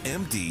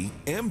 AQMD,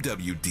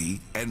 MWD,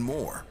 and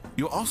more.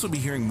 You'll also be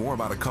hearing more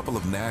about a couple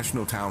of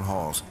national town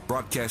halls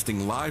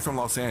broadcasting live from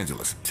Los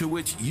Angeles, to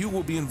which you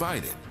will be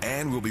invited.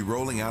 And we'll be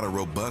rolling out a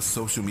robust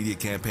social media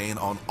campaign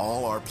on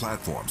all our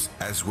platforms,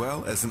 as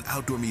well as an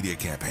outdoor media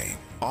campaign,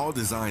 all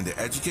designed to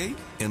educate,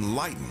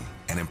 enlighten,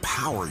 and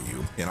empower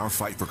you in our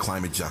fight for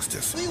climate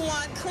justice. We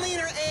want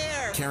cleaner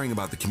air. Caring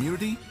about the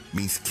community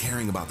means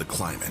caring about the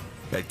climate.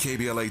 At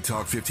KBLA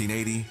Talk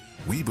 1580,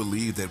 we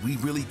believe that we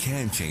really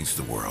can change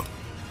the world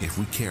if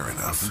we care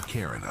enough.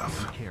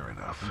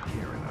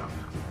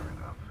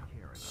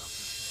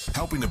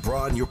 Helping to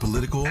broaden your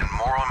political and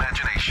moral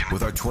imagination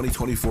with our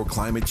 2024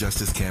 Climate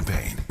Justice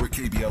Campaign. We're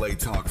KBLA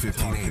Talk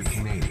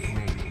 1580.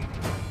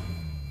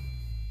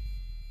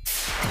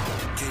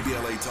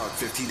 KBLA Talk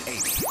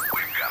 1580.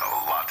 We've got a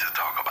lot to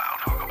talk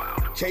about.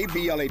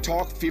 KBLA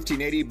Talk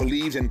 1580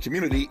 believes in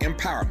community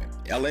empowerment.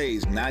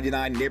 LA's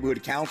 99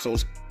 neighborhood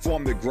councils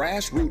form the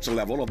grassroots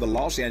level of the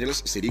Los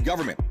Angeles city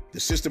government. The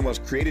system was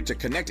created to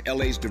connect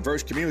LA's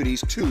diverse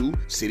communities to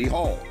City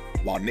Hall.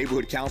 While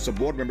neighborhood council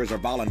board members are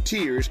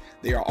volunteers,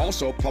 they are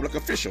also public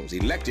officials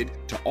elected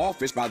to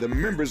office by the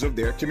members of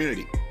their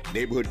community.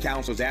 Neighborhood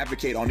councils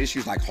advocate on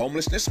issues like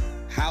homelessness,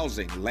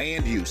 housing,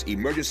 land use,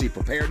 emergency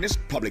preparedness,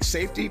 public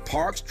safety,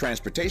 parks,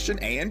 transportation,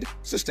 and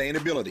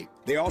sustainability.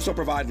 They also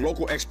provide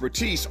local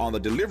expertise on the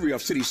delivery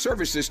of city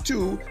services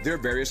to their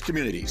various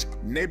communities.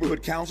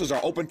 Neighborhood councils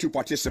are open to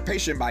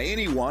participation by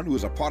anyone who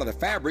is a part of the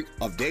fabric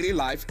of daily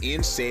life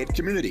in said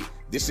community.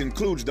 This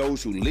includes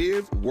those who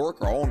live,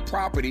 work, or own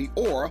property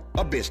or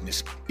a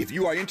business. If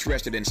you are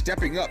interested in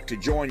stepping up to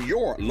join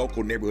your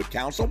local neighborhood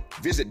council,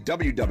 visit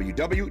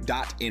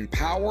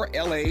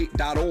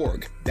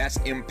www.empowerla.org. That's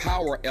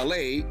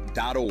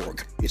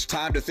empowerla.org. It's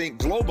time to think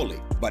globally,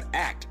 but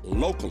act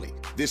locally.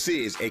 This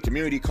is a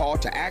community call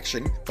to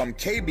action from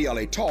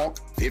KBLA Talk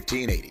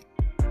 1580.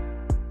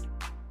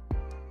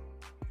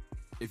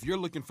 If you're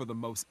looking for the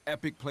most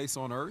epic place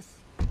on Earth,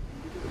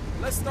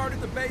 let's start at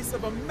the base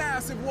of a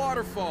massive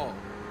waterfall.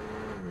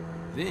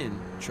 Then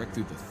trek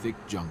through the thick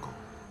jungle.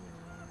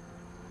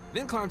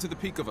 Then climb to the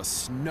peak of a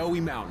snowy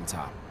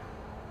mountaintop.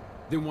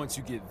 Then once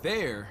you get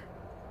there,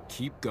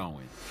 keep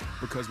going.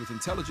 Because with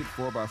intelligent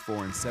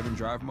 4x4 and 7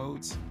 drive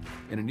modes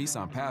and a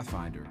Nissan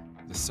Pathfinder,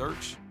 the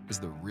search is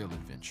the real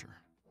adventure.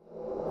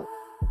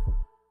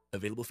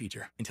 Available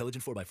feature.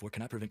 Intelligent 4x4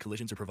 cannot prevent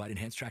collisions or provide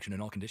enhanced traction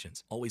in all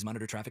conditions. Always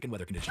monitor traffic and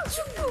weather conditions.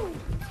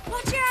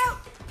 Watch out!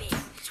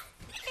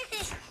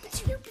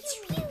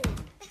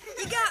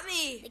 You got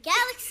me! The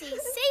galaxy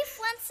is safe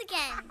once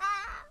again.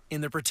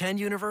 In the pretend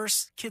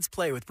universe, kids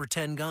play with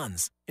pretend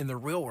guns. In the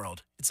real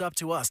world, it's up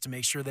to us to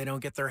make sure they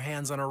don't get their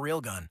hands on a real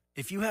gun.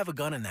 If you have a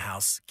gun in the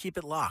house, keep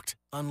it locked,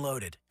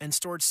 unloaded, and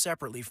stored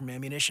separately from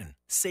ammunition.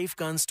 Safe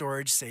gun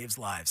storage saves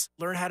lives.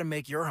 Learn how to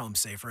make your home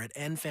safer at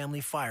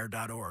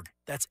endfamilyfire.org.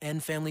 That's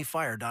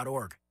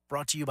endfamilyfire.org.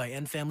 Brought to you by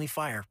End Family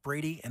Fire,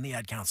 Brady, and the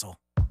Ad Council.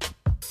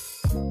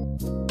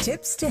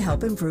 Tips to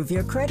help improve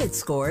your credit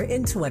score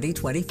in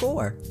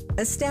 2024.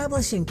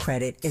 Establishing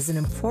credit is an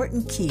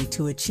important key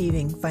to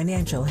achieving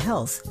financial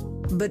health,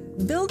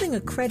 but building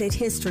a credit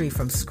history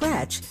from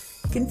scratch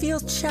can feel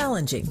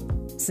challenging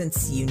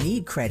since you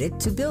need credit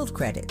to build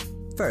credit.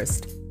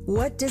 First,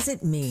 what does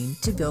it mean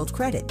to build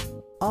credit?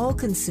 All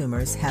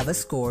consumers have a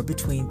score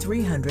between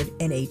 300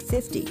 and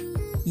 850.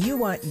 You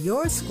want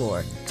your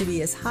score to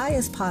be as high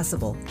as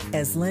possible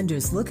as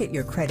lenders look at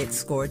your credit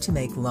score to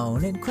make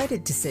loan and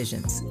credit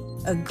decisions.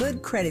 A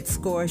good credit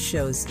score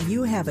shows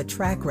you have a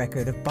track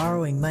record of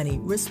borrowing money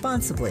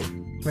responsibly.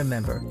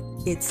 Remember,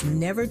 it's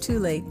never too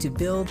late to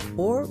build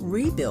or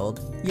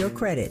rebuild your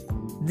credit.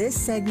 This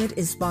segment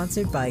is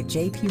sponsored by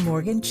J.P.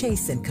 Morgan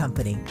Chase &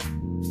 Company.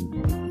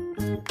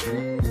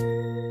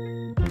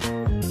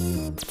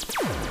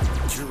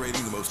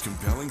 Curating the most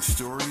compelling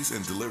stories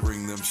and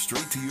delivering them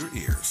straight to your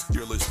ears.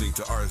 You're listening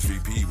to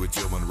RSVP with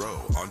Jill Munroe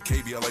on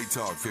KBLA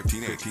Talk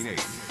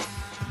 1580.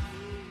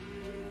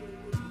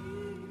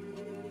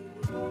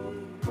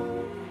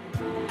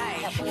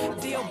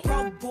 Still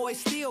broke, boy,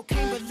 still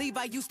can't believe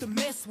I used to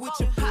mess with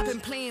you. Poppin'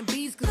 playing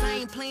bees, cause I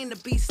ain't playing to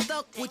be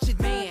stuck with you,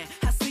 man.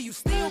 I see you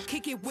still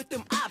kick it with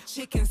them op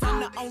chickens. I'm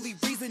the only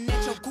reason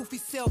that your goofy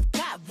self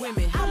got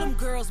women. All them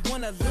girls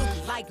wanna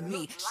look like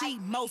me. She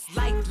most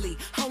likely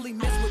only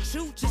mess with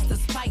you just to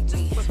spite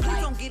me. But please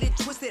don't get it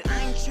twisted, I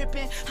ain't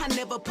trippin'. I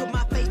never put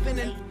my faith in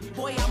it.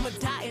 Boy, I'ma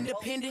die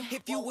independent.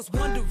 If you was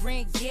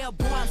wondering, yeah,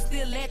 boy, I'm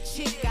still that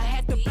chick. I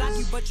had to block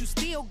you, but you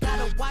still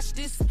gotta watch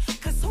this.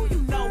 Cause who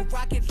you know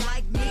rockin'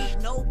 like me?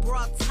 No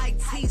bra, tight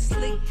tee,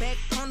 slick back,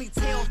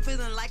 ponytail,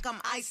 feeling like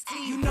I'm iced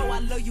tea. You know I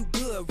love you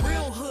good,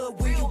 real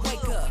hood when you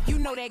wake up. You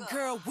know that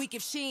girl weak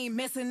if she ain't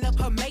messing up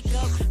her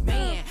makeup.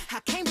 Man, I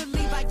can't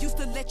believe I used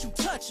to let you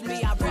touch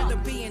me. I'd rather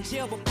be in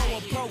jail before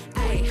a broke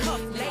boy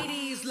cuff.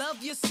 Ladies,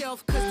 love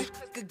yourself cause it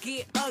could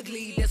get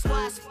ugly. That's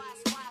why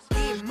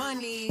I get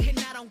money and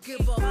I don't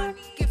give a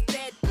if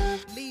that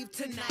leave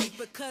tonight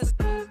because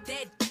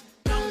that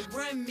don't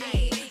run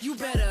me. You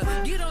better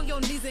get on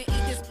your knees and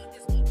eat this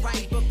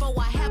right before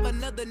I have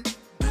another do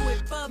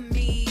it for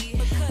me.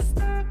 Because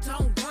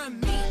don't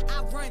run me,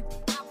 I run.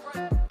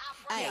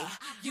 Ay,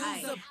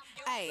 use a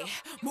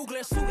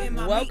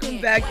Welcome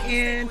back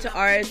into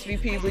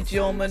RSVP with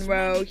Jill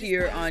Munroe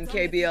here on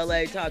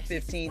KBLA Talk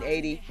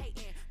 1580.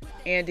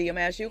 Andy, I'm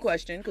going to ask you a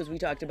question because we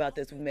talked about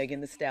this with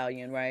Megan Thee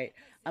Stallion, right?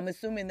 I'm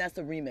assuming that's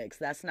a remix.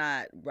 That's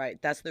not right.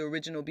 That's the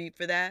original beat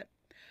for that?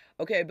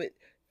 Okay, but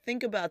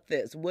think about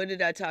this. What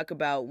did I talk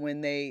about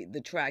when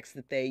the tracks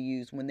that they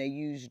use? When they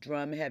use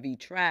drum heavy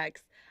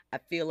tracks, I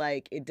feel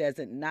like it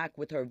doesn't knock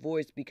with her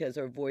voice because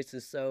her voice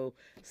is so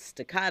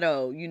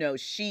staccato. You know,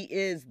 she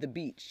is the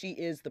beat. She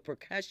is the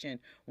percussion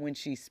when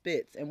she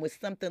spits. And with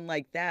something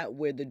like that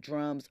where the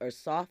drums are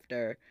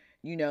softer,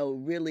 you know,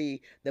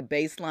 really the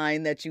bass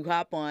line that you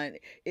hop on,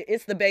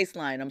 it's the bass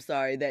line, I'm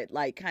sorry, that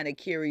like kind of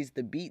carries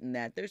the beat in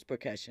that. There's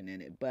percussion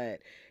in it, but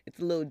it's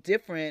a little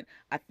different.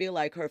 I feel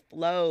like her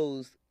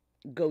flows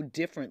go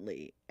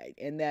differently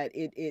and that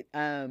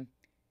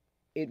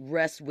it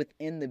rests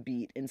within the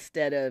beat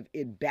instead of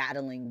it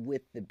battling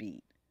with the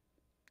beat.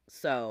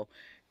 So,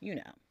 you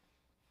know,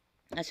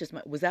 that's just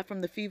was that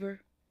from The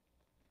Fever?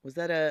 Was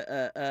that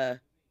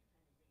a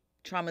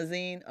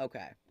Traumazine?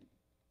 Okay.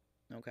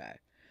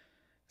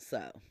 So.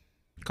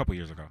 A couple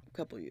years ago.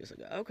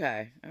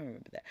 Okay. I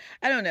remember that.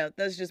 I don't know.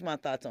 That's just my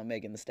thoughts on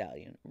Megan Thee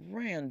Stallion.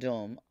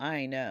 Random.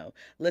 I know.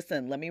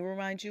 Listen, let me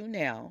remind you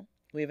now.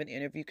 We have an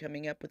interview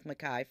coming up with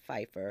Mekhi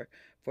Phifer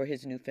for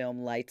his new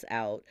film, Lights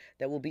Out,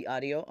 that will be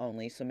audio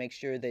only. So make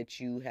sure that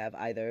you have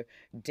either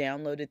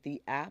downloaded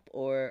the app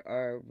or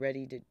are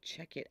ready to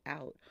check it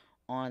out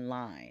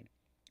online.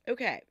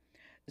 Okay,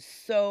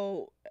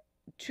 so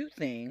two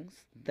things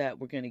that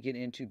we're going to get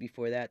into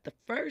before that. The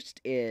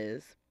first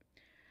is,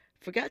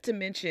 forgot to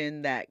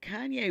mention that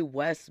Kanye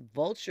West's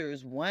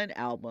Vultures 1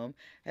 album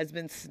has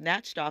been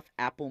snatched off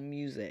Apple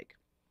Music.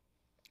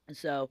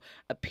 So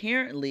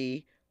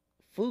apparently,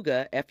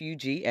 Fuga,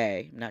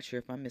 F-U-G-A, I'm not sure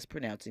if I'm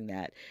mispronouncing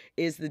that,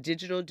 is the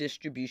digital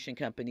distribution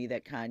company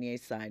that Kanye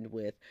signed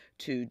with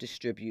to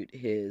distribute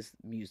his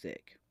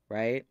music,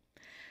 right?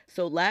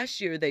 So last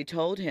year they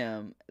told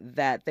him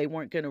that they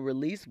weren't going to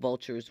release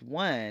Vultures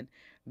 1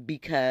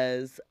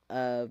 because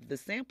of the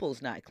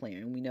samples not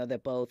clearing. We know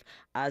that both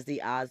Ozzy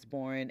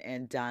Osbourne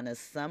and Donna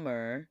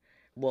Summer's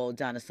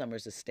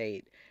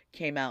estate,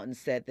 came out and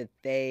said that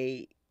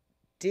they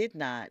did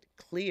not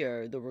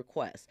clear the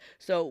request.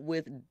 So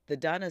with the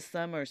Donna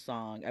Summer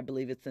song, I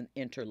believe it's an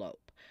interlope.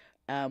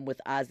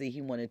 With Ozzy, he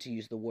wanted to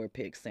use the War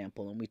Pig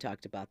sample, and we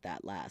talked about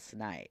that last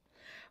night.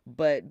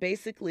 But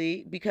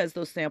basically, because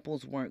those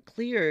samples weren't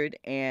cleared,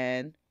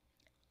 and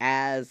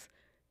as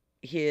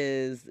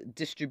his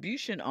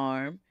distribution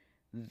arm,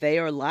 they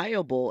are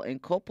liable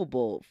and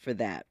culpable for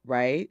that,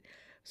 right?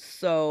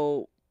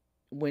 So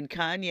when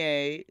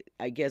Kanye,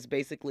 I guess,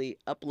 basically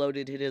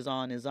uploaded it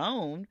on his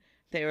own,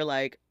 they were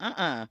like,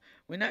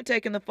 we're not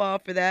taking the fall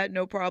for that.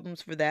 No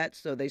problems for that.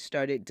 So they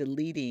started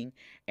deleting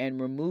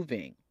and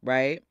removing,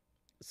 right?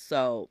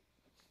 So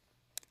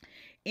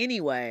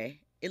anyway,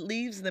 it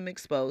leaves them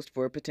exposed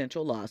for a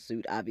potential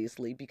lawsuit,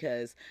 obviously,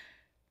 because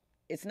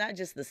it's not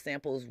just the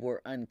samples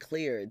were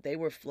uncleared. They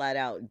were flat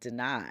out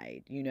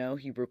denied. You know,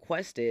 he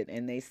requested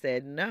and they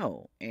said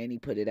no, and he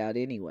put it out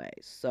anyway.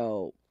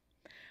 So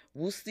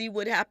we'll see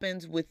what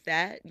happens with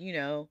that, you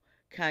know.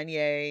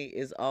 Kanye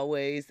is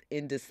always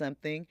into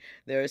something.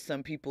 There are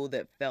some people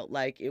that felt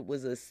like it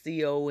was a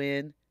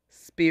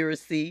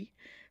conspiracy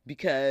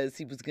because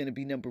he was going to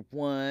be number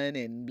one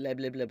and blah,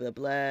 blah, blah, blah,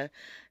 blah.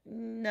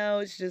 No,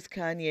 it's just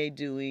Kanye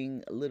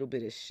doing a little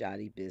bit of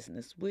shoddy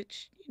business,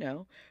 which, you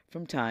know,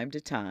 from time to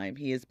time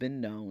he has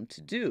been known to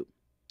do.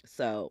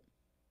 So,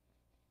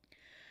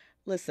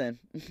 listen,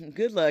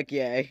 good luck,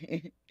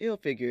 Ye. He'll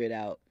figure it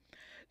out.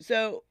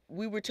 So,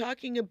 we were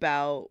talking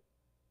about,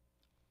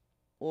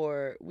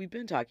 or we've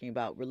been talking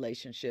about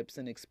relationships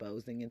and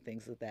exposing and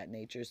things of that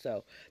nature.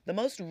 So the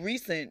most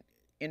recent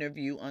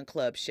interview on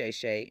Club Shay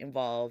Shay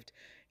involved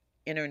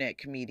internet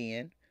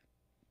comedian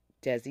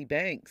Desi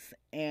Banks.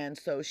 And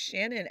so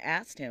Shannon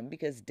asked him,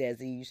 because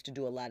Desi used to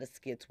do a lot of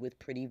skits with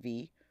Pretty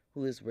V,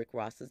 who is Rick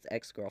Ross's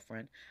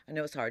ex-girlfriend. I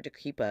know it's hard to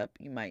keep up.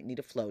 You might need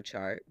a flow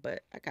chart,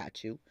 but I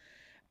got you.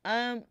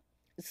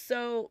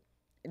 So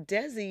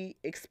Desi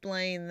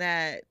explained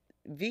that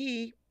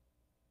V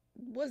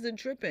wasn't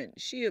tripping.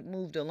 She had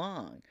moved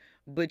along.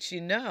 But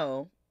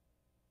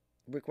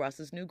Rick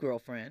Ross's new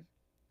girlfriend,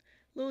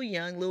 little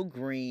young, little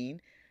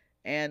green,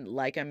 and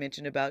like I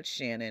mentioned about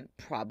Shannon,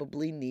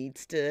 probably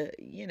needs to,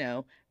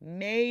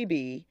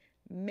 maybe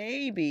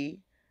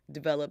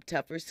develop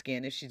tougher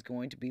skin if she's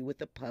going to be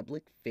with a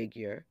public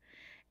figure.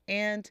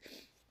 And,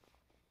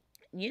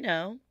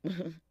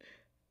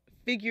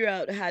 figure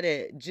out how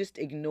to just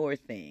ignore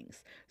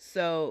things.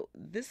 So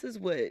this is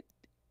what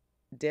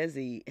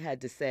Desi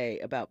had to say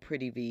about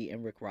Pretty V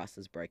and Rick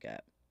Ross's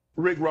breakup.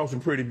 Rick Ross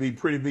and Pretty V.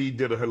 Pretty V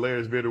did a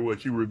hilarious video where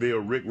she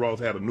revealed Rick Ross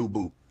had a new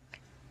boo.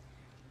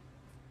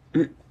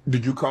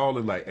 Did you call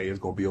and like, hey, it's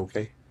gonna be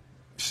okay?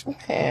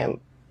 Man,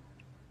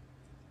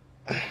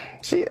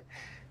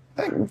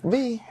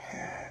 V,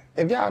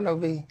 if y'all know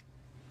V.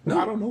 No,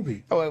 I don't know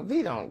V. Oh, well,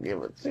 V don't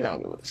give a, she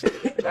don't give a shit.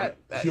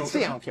 She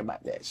don't care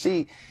about that.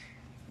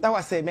 That's why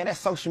I said, man, that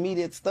social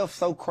media stuff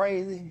so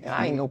crazy. And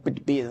I ain't gonna put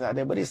the business out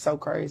there, but it's so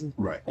crazy.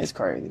 Right. It's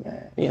crazy,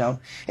 man.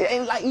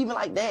 And like even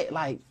like that,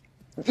 like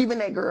even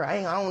that girl,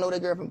 I don't know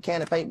that girl from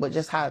Can of Paint, but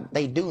just how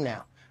they do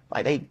now.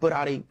 Like they put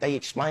out, they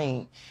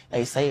explain,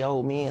 they say,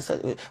 oh man,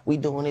 so we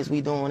doing this, we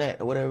doing that,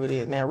 or whatever it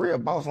is. Man, real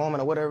boss woman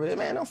or whatever it is,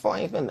 man, them folk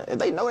ain't finna. If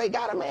they know they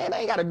got it, man, they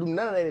ain't gotta do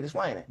none of that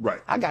explaining. Right.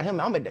 I got him,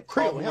 I'm at the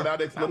crib with him.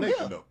 Without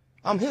explanation though.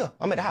 I'm here.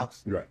 I'm at the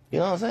house. Right. You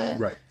know what I'm saying?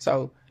 Right.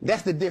 So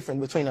that's the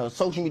difference between a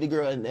social media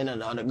girl and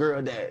a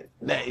girl that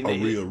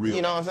real.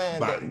 You know what I'm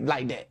saying?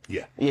 Like that.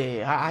 Yeah.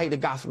 Yeah. I hate the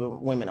gossip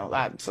of women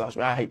on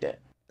social. I hate that.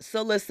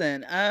 So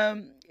listen,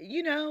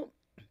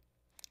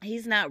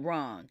 he's not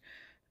wrong,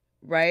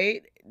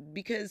 right?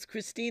 Because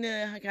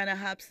Christina kind of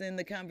hops in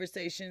the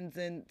conversations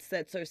and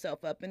sets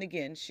herself up. And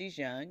again, she's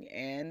young,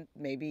 and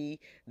maybe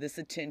this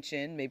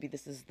attention, maybe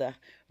this is the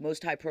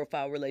most high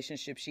profile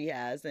relationship she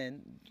has.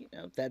 And,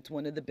 that's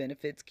one of the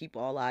benefits. Keep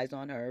all eyes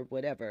on her,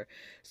 whatever.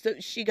 So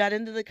she got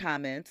into the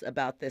comments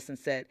about this and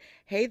said,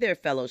 hey there,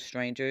 fellow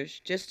strangers.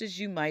 Just as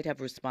you might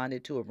have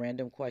responded to a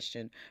random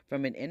question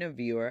from an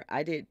interviewer,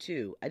 I did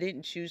too. I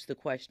didn't choose the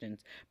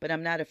questions, but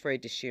I'm not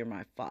afraid to share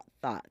my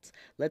thoughts.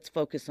 Let's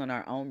focus on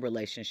our own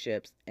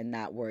relationships and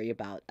not worry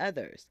about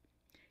others.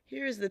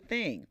 Here's the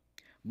thing.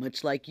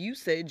 Much like you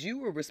said you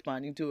were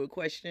responding to a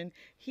question,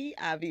 he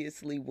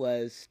obviously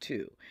was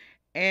too.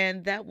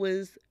 And that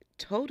was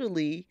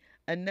totally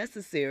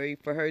unnecessary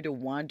for her to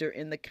wander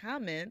in the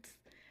comments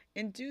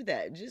and do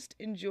that. Just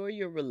enjoy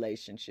your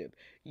relationship.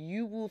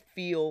 You will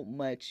feel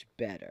much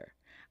better.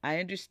 I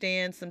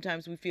understand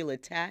sometimes we feel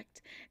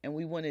attacked and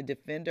we want to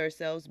defend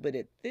ourselves, but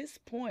at this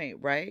point,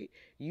 right,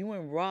 you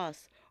and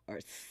Ross are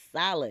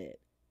solid.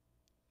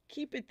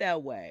 Keep it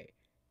that way.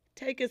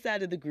 Take us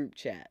out of the group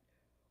chat.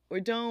 Or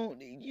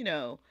don't,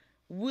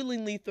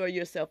 willingly throw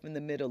yourself in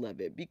the middle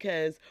of it.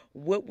 Because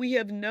what we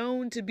have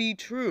known to be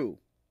true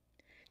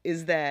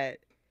is that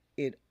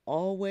it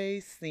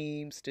always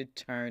seems to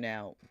turn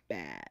out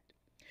bad.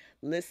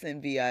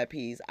 Listen,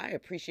 VIPs, I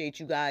appreciate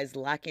you guys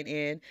locking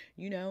in,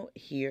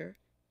 here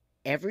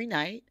every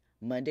night,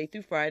 Monday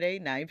through Friday,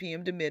 9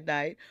 p.m. to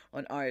midnight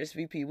on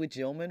RSVP with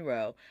Jill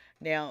Munroe.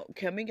 Now,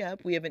 coming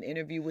up, we have an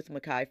interview with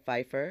Mekhi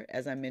Phifer.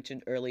 As I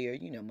mentioned earlier,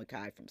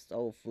 Mekhi from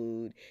Soul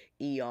Food,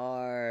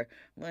 ER,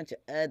 a bunch of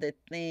other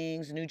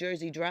things. New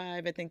Jersey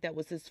Drive, I think that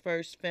was his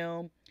first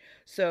film.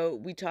 So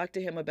we talked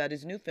to him about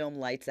his new film,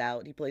 Lights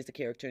Out. He plays a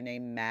character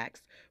named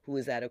Max, who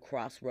is at a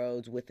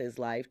crossroads with his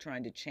life,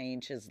 trying to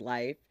change his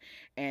life,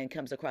 and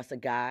comes across a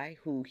guy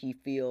who he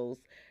feels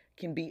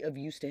can be of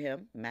use to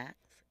him. Max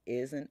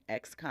is an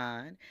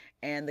ex-con,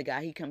 and the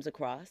guy he comes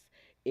across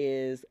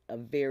is a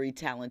very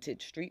talented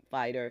street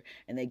fighter,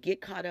 and they get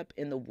caught up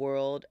in the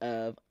world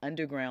of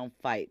underground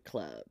fight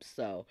clubs.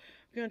 So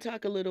we're going to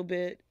talk a little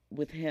bit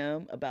with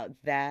him about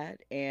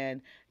that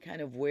and kind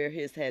of where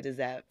his head is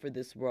at for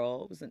this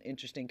role. It was an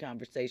interesting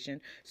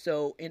conversation.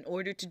 So in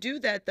order to do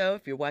that, though,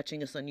 if you're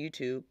watching us on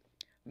YouTube,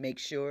 make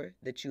sure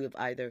that you have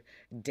either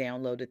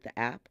downloaded the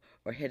app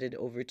or headed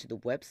over to the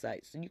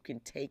website so you can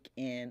take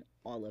in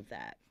all of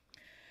that.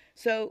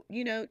 So,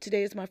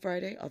 today is my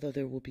Friday, although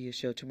there will be a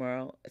show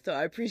tomorrow. So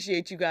I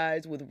appreciate you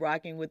guys with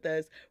rocking with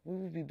us. We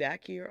will be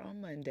back here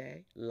on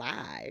Monday,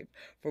 live,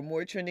 for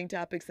more trending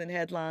topics and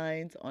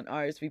headlines on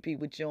RSVP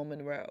with Jill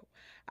Munroe.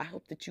 I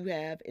hope that you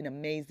have an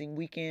amazing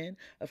weekend.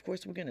 Of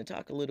course, we're going to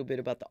talk a little bit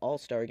about the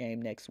All-Star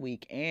game next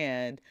week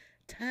and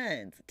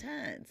tons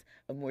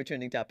of more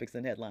trending topics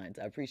and headlines.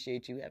 I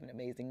appreciate you. Have an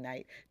amazing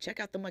night. Check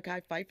out the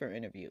Mekhi Phifer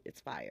interview.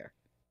 It's fire.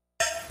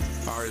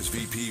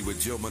 RSVP with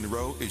Jill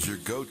Munroe is your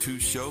go-to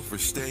show for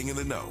staying in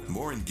the know.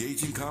 More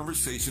engaging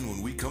conversation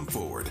when we come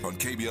forward on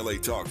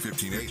KBLA Talk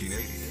 1580.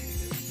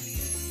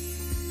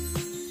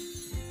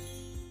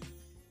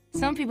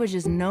 Some people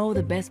just know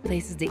the best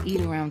places to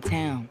eat around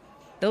town.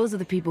 Those are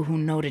the people who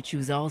know to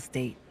choose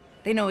Allstate.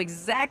 They know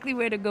exactly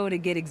where to go to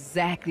get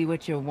exactly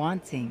what you're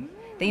wanting.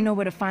 They know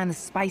where to find the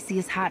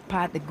spiciest hot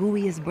pot, the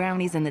gooeyest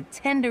brownies, and the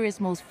tenderest,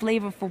 most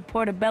flavorful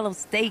portobello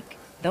steak.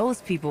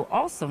 Those people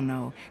also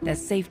know that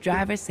safe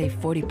drivers save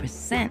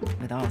 40%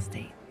 with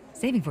Allstate.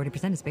 Saving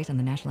 40% is based on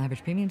the national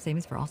average premium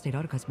savings for Allstate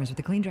auto customers with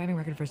a clean driving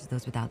record versus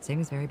those without.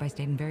 Savings vary by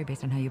state and vary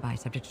based on how you buy,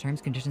 subject to terms,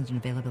 conditions, and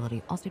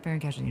availability. Allstate Fire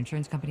and Casualty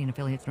Insurance Company and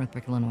affiliates,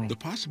 Northbrook, Illinois. The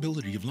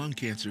possibility of lung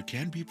cancer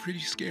can be pretty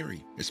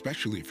scary,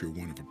 especially if you're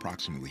one of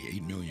approximately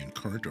 8 million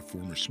current or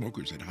former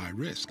smokers at high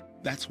risk.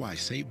 That's why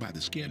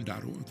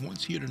SaveByTheSkin.org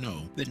wants you to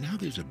know that now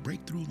there's a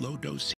breakthrough low-dose